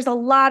think there's a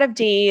lot of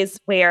days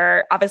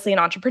where obviously in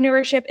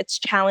entrepreneurship, it's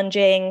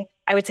challenging.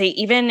 I would say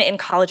even in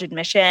college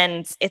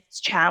admissions, it's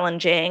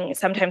challenging.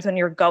 Sometimes when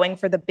you're going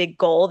for the big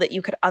goal that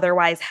you could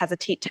otherwise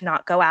hesitate to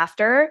not go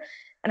after.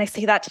 And I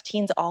say that to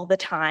teens all the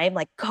time,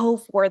 like go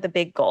for the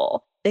big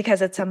goal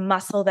because it's a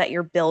muscle that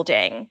you're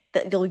building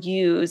that you'll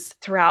use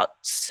throughout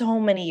so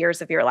many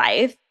years of your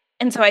life.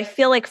 And so I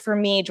feel like for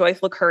me,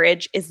 joyful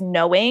courage is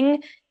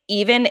knowing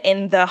even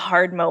in the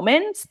hard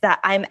moments that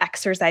I'm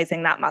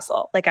exercising that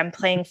muscle, like I'm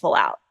playing full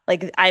out,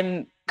 like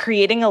I'm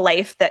creating a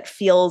life that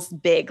feels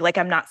big, like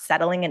I'm not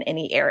settling in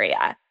any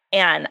area.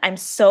 And I'm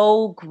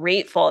so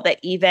grateful that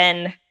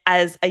even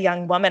as a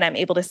young woman, I'm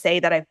able to say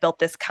that I've built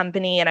this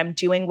company and I'm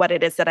doing what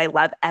it is that I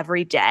love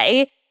every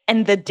day.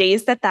 And the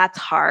days that that's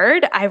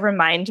hard, I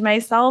remind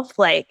myself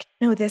like,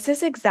 no, this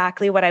is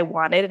exactly what I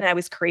wanted. And I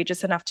was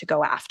courageous enough to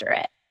go after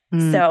it.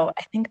 So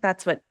I think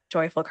that's what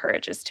joyful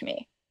courage is to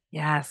me.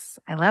 Yes,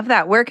 I love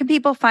that. Where can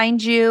people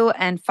find you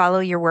and follow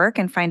your work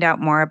and find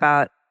out more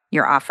about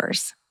your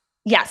offers?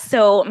 Yes.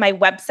 So my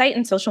website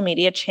and social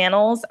media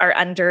channels are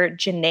under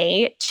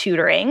Janae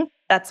Tutoring.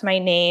 That's my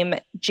name,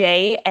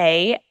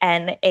 Janae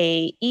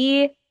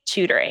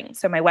Tutoring.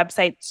 So my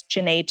website's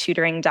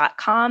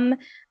janaetutoring.com.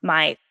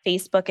 My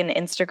Facebook and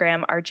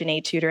Instagram are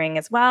Janae Tutoring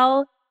as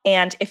well.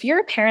 And if you're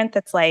a parent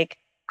that's like,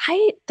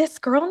 this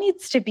girl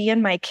needs to be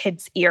in my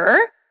kid's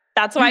ear,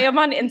 that's why I'm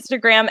on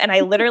Instagram. And I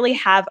literally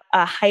have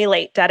a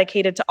highlight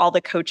dedicated to all the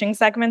coaching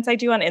segments I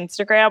do on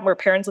Instagram where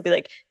parents will be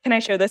like, can I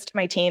show this to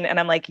my teen? And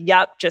I'm like,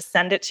 yep, just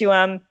send it to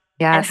them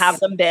and have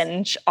them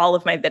binge all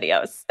of my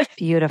videos.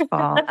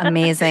 Beautiful.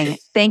 Amazing.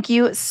 Thank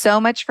you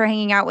so much for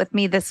hanging out with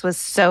me. This was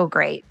so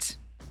great.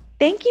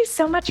 Thank you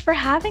so much for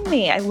having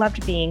me. I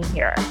loved being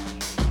here.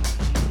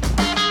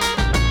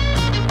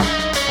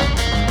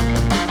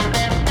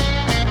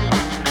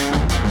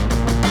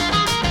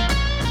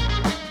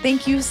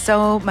 Thank you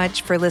so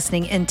much for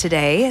listening in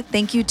today.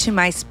 Thank you to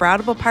my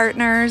Sproutable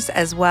partners,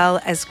 as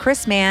well as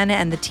Chris Mann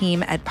and the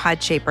team at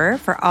Podshaper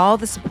for all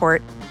the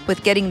support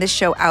with getting this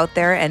show out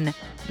there and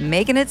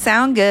making it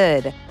sound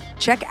good.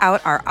 Check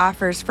out our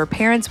offers for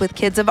parents with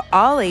kids of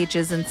all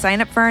ages and sign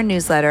up for our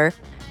newsletter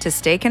to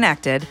stay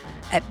connected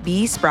at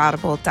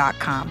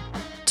besproutable.com.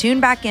 Tune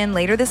back in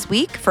later this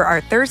week for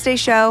our Thursday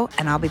show,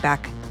 and I'll be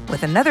back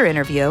with another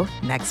interview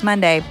next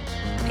Monday.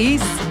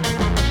 Peace.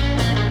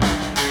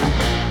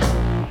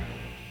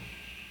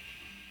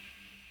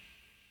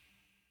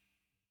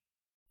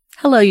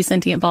 Hello, you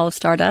sentient ball of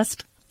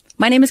stardust.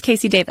 My name is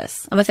Casey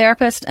Davis. I'm a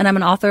therapist and I'm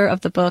an author of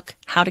the book,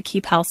 How to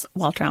Keep House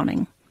While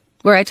Drowning,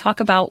 where I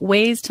talk about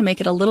ways to make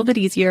it a little bit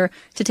easier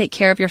to take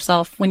care of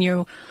yourself when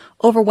you're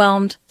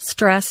overwhelmed,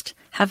 stressed,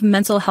 have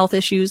mental health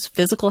issues,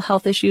 physical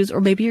health issues,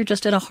 or maybe you're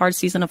just in a hard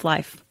season of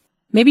life.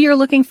 Maybe you're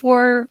looking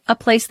for a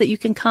place that you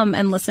can come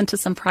and listen to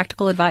some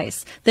practical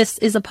advice. This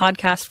is a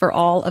podcast for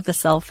all of the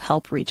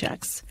self-help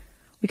rejects.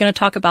 We're going to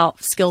talk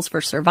about skills for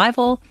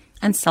survival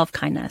and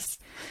self-kindness.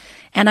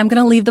 And I'm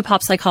going to leave the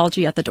pop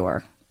psychology at the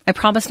door. I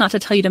promise not to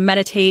tell you to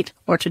meditate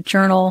or to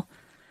journal.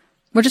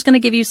 We're just going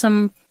to give you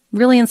some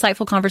really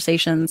insightful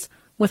conversations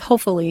with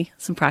hopefully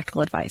some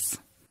practical advice.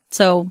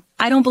 So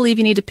I don't believe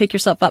you need to pick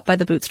yourself up by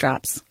the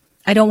bootstraps.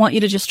 I don't want you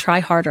to just try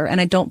harder, and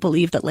I don't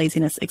believe that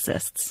laziness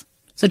exists.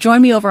 So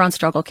join me over on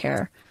Struggle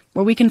Care,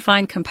 where we can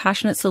find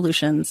compassionate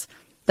solutions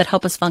that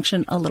help us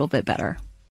function a little bit better.